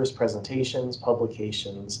 papers, presentations,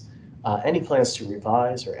 publications, any plans to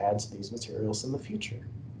revise or add to these materials in the future.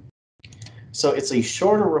 So it's a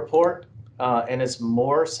shorter report, and it's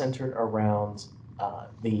more centered around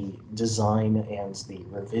the design and the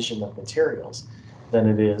revision of materials than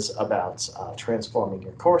it is about transforming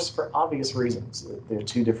your course for obvious reasons. They're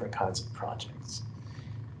two different kinds of projects.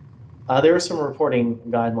 There are some reporting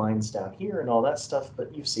guidelines down here and all that stuff,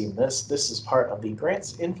 but you've seen this. This is part of the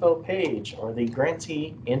grants info page or the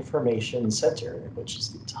Grantee Information Center, which is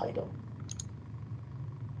the title.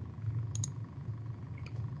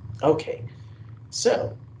 Okay,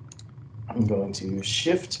 so I'm going to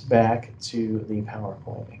shift back to the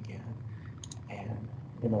PowerPoint again. And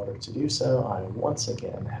in order to do so, I once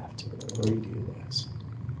again have to redo this.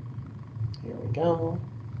 Here we go.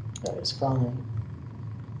 That is fine.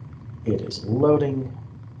 It is loading.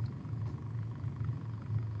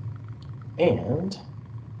 And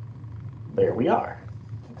there we are.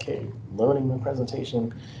 Okay, loading the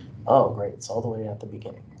presentation. Oh, great, it's all the way at the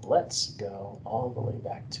beginning. Let's go all the way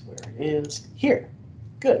back to where it is here.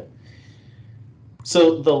 Good.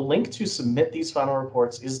 So the link to submit these final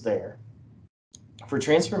reports is there. For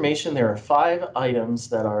transformation, there are 5 items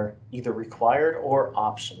that are either required or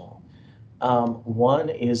optional. One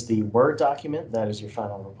is the Word document, that is your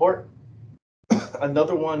final report.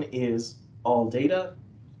 Another one is all data.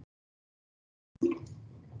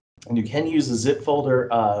 And you can use a zip folder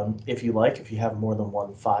if you like, if you have more than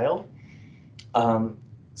one file.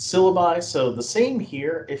 Syllabi, so the same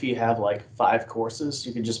here, if you have like 5 courses,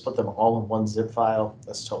 you can just put them all in one zip file.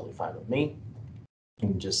 That's totally fine with me. You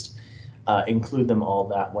can just include them all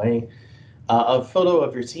that way. A photo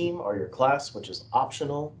of your team or your class, which is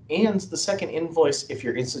optional, and the second invoice if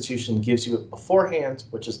your institution gives you it beforehand,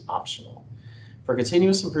 which is optional. For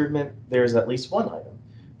continuous improvement, there's at least one item.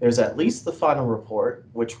 There's at least the final report,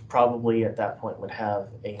 which probably at that point would have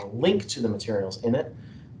a link to the materials in it.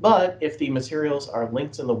 But if the materials are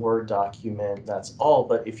linked in the Word document, that's all.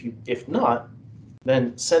 But if not,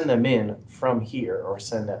 then send them in from here or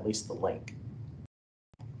send at least the link.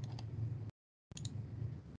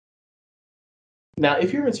 Now,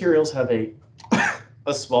 if your materials have a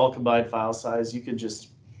small combined file size, you could just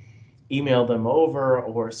email them over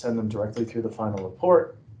or send them directly through the final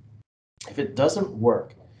report. If it doesn't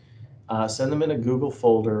work, send them in a Google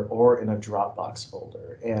folder or in a Dropbox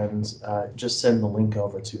folder, and just send the link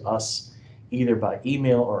over to us either by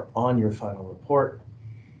email or on your final report.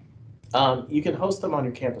 You can host them on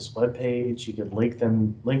your campus webpage. You can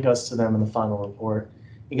link us to them in the final report.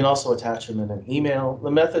 You can also attach them in an email.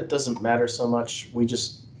 The method doesn't matter so much. We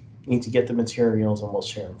just need to get the materials and we'll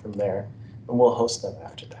share them from there, and we'll host them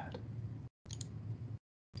after that.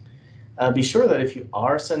 Be sure that if you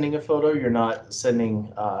are sending a photo, you're not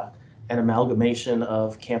sending an amalgamation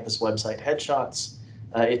of campus website headshots.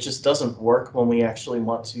 It just doesn't work when we actually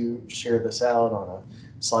want to share this out on a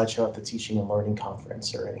slideshow at the Teaching and Learning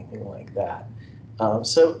Conference or anything like that.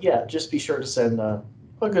 So yeah, just be sure to send a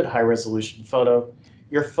good high resolution photo.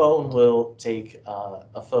 Your phone will take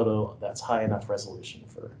a photo that's high enough resolution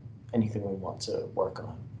for anything we want to work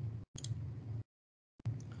on.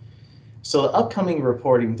 So the upcoming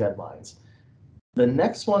reporting deadlines. The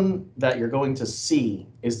next one that you're going to see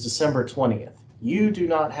is December 20th. You do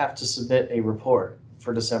not have to submit a report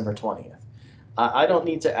for December 20th. I don't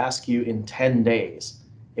need to ask you in 10 days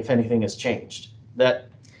if anything has changed. That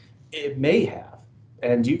it may have,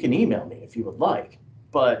 and you can email me if you would like,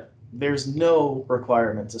 but there's no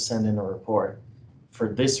requirement to send in a report for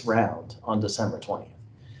this round on December 20th.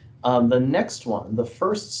 The next one, the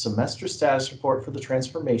first semester status report for the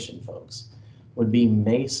transformation folks, would be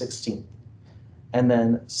May 16th. And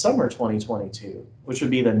then summer 2022, which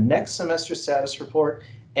would be the next semester status report,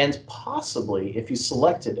 and possibly, if you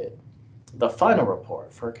selected it, the final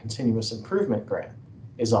report for a continuous improvement grant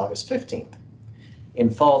is August 15th. In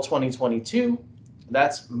fall 2022,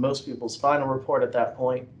 that's most people's final report at that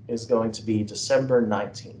point, is going to be December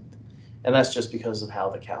 19th. And that's just because of how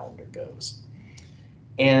the calendar goes.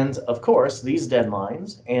 And of course, these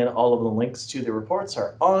deadlines and all of the links to the reports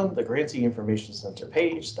are on the Grantee Information Center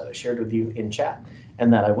page that I shared with you in chat,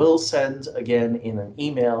 and that I will send again in an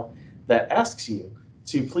email that asks you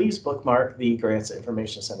to please bookmark the Grants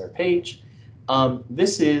Information Center page.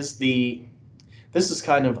 This is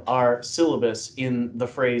kind of our syllabus in the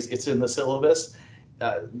phrase, it's in the syllabus.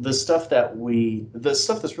 The stuff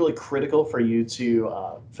that's really critical for you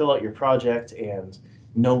to fill out your project and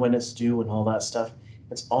know when it's due and all that stuff,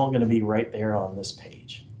 it's all going to be right there on this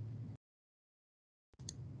page.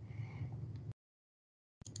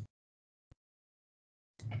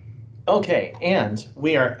 Okay, and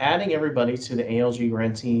we are adding everybody to the ALG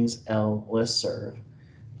Grantees L listserv.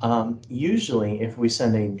 Usually, if we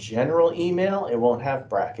send a general email, it won't have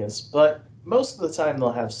brackets, but most of the time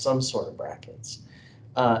they'll have some sort of brackets.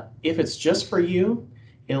 If it's just for you,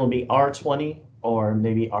 it'll be R20 or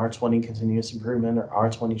maybe R20 Continuous Improvement or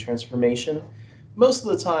R20 Transformation. Most of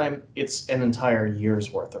the time, it's an entire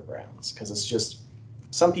year's worth of rounds because it's just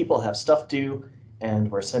some people have stuff due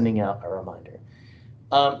and we're sending out a reminder.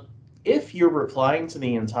 If you're replying to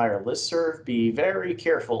the entire listserv, be very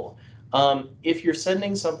careful. If you're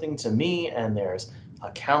sending something to me and there's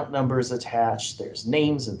account numbers attached, there's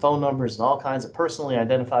names and phone numbers and all kinds of personally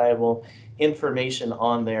identifiable information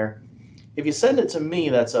on there, if you send it to me,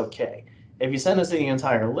 that's okay. If you send it to the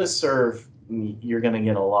entire listserv, you're going to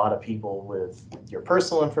get a lot of people with your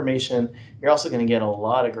personal information. You're also going to get a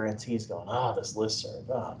lot of grantees going, oh, this listserv,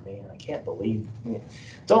 oh man, I can't believe it.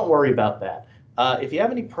 Don't worry about that. If you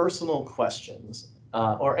have any personal questions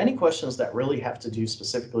or any questions that really have to do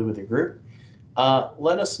specifically with your group,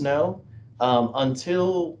 let us know.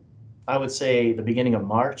 Until I would say the beginning of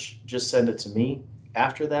March, just send it to me.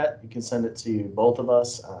 After that, you can send it to both of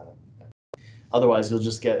us. Otherwise, you'll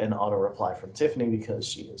just get an auto reply from Tiffany because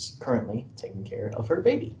she is currently taking care of her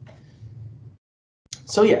baby.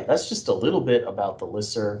 So yeah, that's just a little bit about the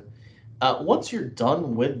listserv. Once you're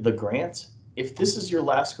done with the grant, if this is your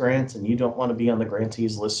last grant and you don't want to be on the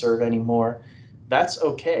grantees listserv anymore, that's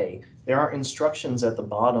okay. There are instructions at the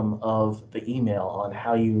bottom of the email on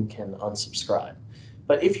how you can unsubscribe.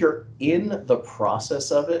 But if you're in the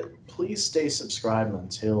process of it, please stay subscribed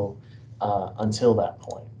until that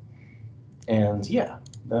point. And yeah,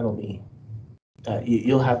 that'll be,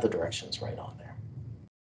 you'll have the directions right on there.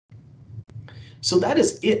 So that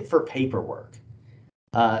is it for paperwork.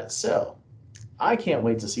 So I can't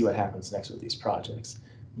wait to see what happens next with these projects.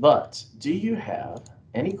 But do you have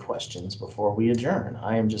any questions before we adjourn?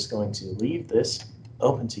 I am just going to leave this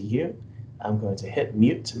open to you. I'm going to hit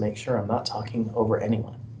mute to make sure I'm not talking over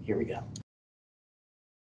anyone. Here we go.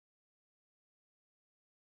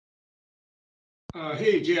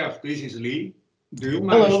 Hey, Jeff, this is Lee. Do you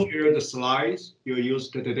mind to share the slides you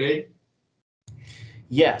used today?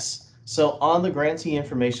 Yes. So on the Grantee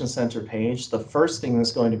Information Center page, the first thing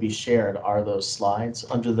that's going to be shared are those slides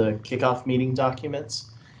under the kickoff meeting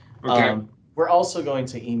documents. Okay. We're also going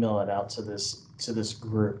to email it out to this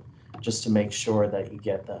group just to make sure that you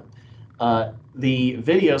get them. The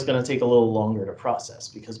video is going to take a little longer to process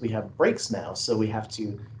because we have breaks now, so we have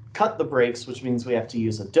to cut the breaks, which means we have to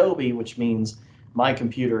use Adobe, which means my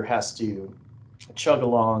computer has to chug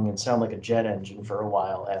along and sound like a jet engine for a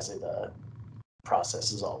while as it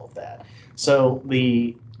processes all of that. So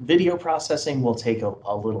the video processing will take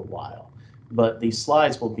a little while, but the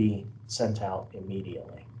slides will be sent out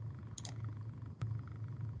immediately.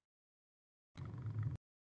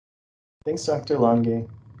 Thanks, Dr. Lange.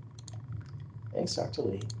 Thanks, Dr.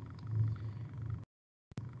 Lee.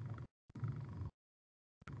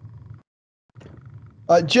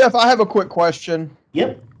 Jeff, I have a quick question.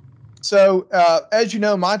 Yep. So, as you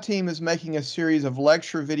know, my team is making a series of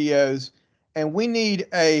lecture videos, and we need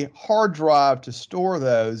a hard drive to store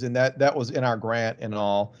those, and that was in our grant and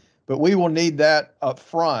all. But we will need that up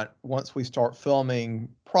front once we start filming,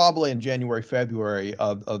 probably in January, February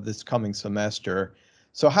of this coming semester.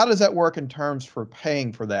 So how does that work in terms for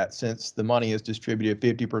paying for that, since the money is distributed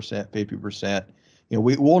 50%, 50%? You know,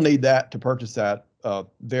 we will need that to purchase that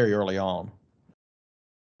very early on.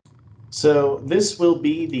 So this will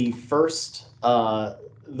be the first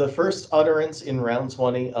utterance in round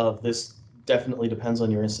 20 of this. Definitely depends on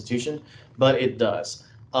your institution, but it does.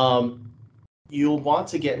 You'll want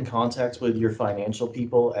to get in contact with your financial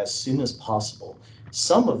people as soon as possible.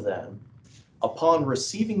 Some of them, upon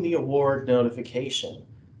receiving the award notification,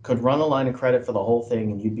 could run a line of credit for the whole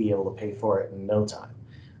thing and you'd be able to pay for it in no time.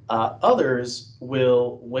 Others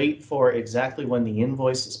will wait for exactly when the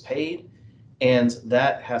invoice is paid, and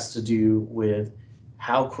that has to do with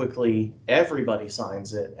how quickly everybody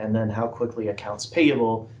signs it and then how quickly accounts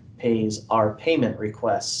payable pays our payment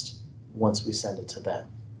request once we send it to them.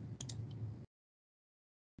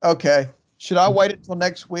 Okay. Should I wait until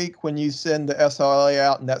next week when you send the SLA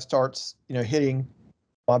out and that starts, hitting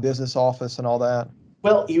my business office and all that?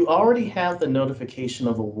 Well, you already have the notification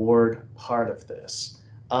of award part of this.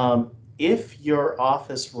 If your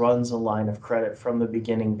office runs a line of credit from the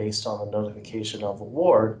beginning based on the notification of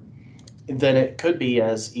award, then it could be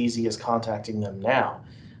as easy as contacting them now.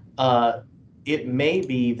 It may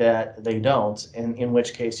be that they don't, and in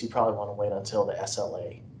which case you probably want to wait until the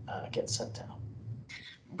SLA gets sent out.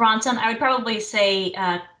 Bronson, I would probably say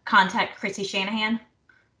contact Chrissy Shanahan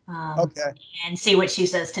okay, and see what she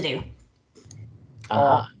says to do.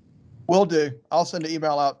 Will do. I'll send an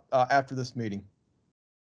email out after this meeting.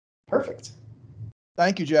 Perfect.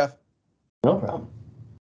 Thank you, Jeff. No problem.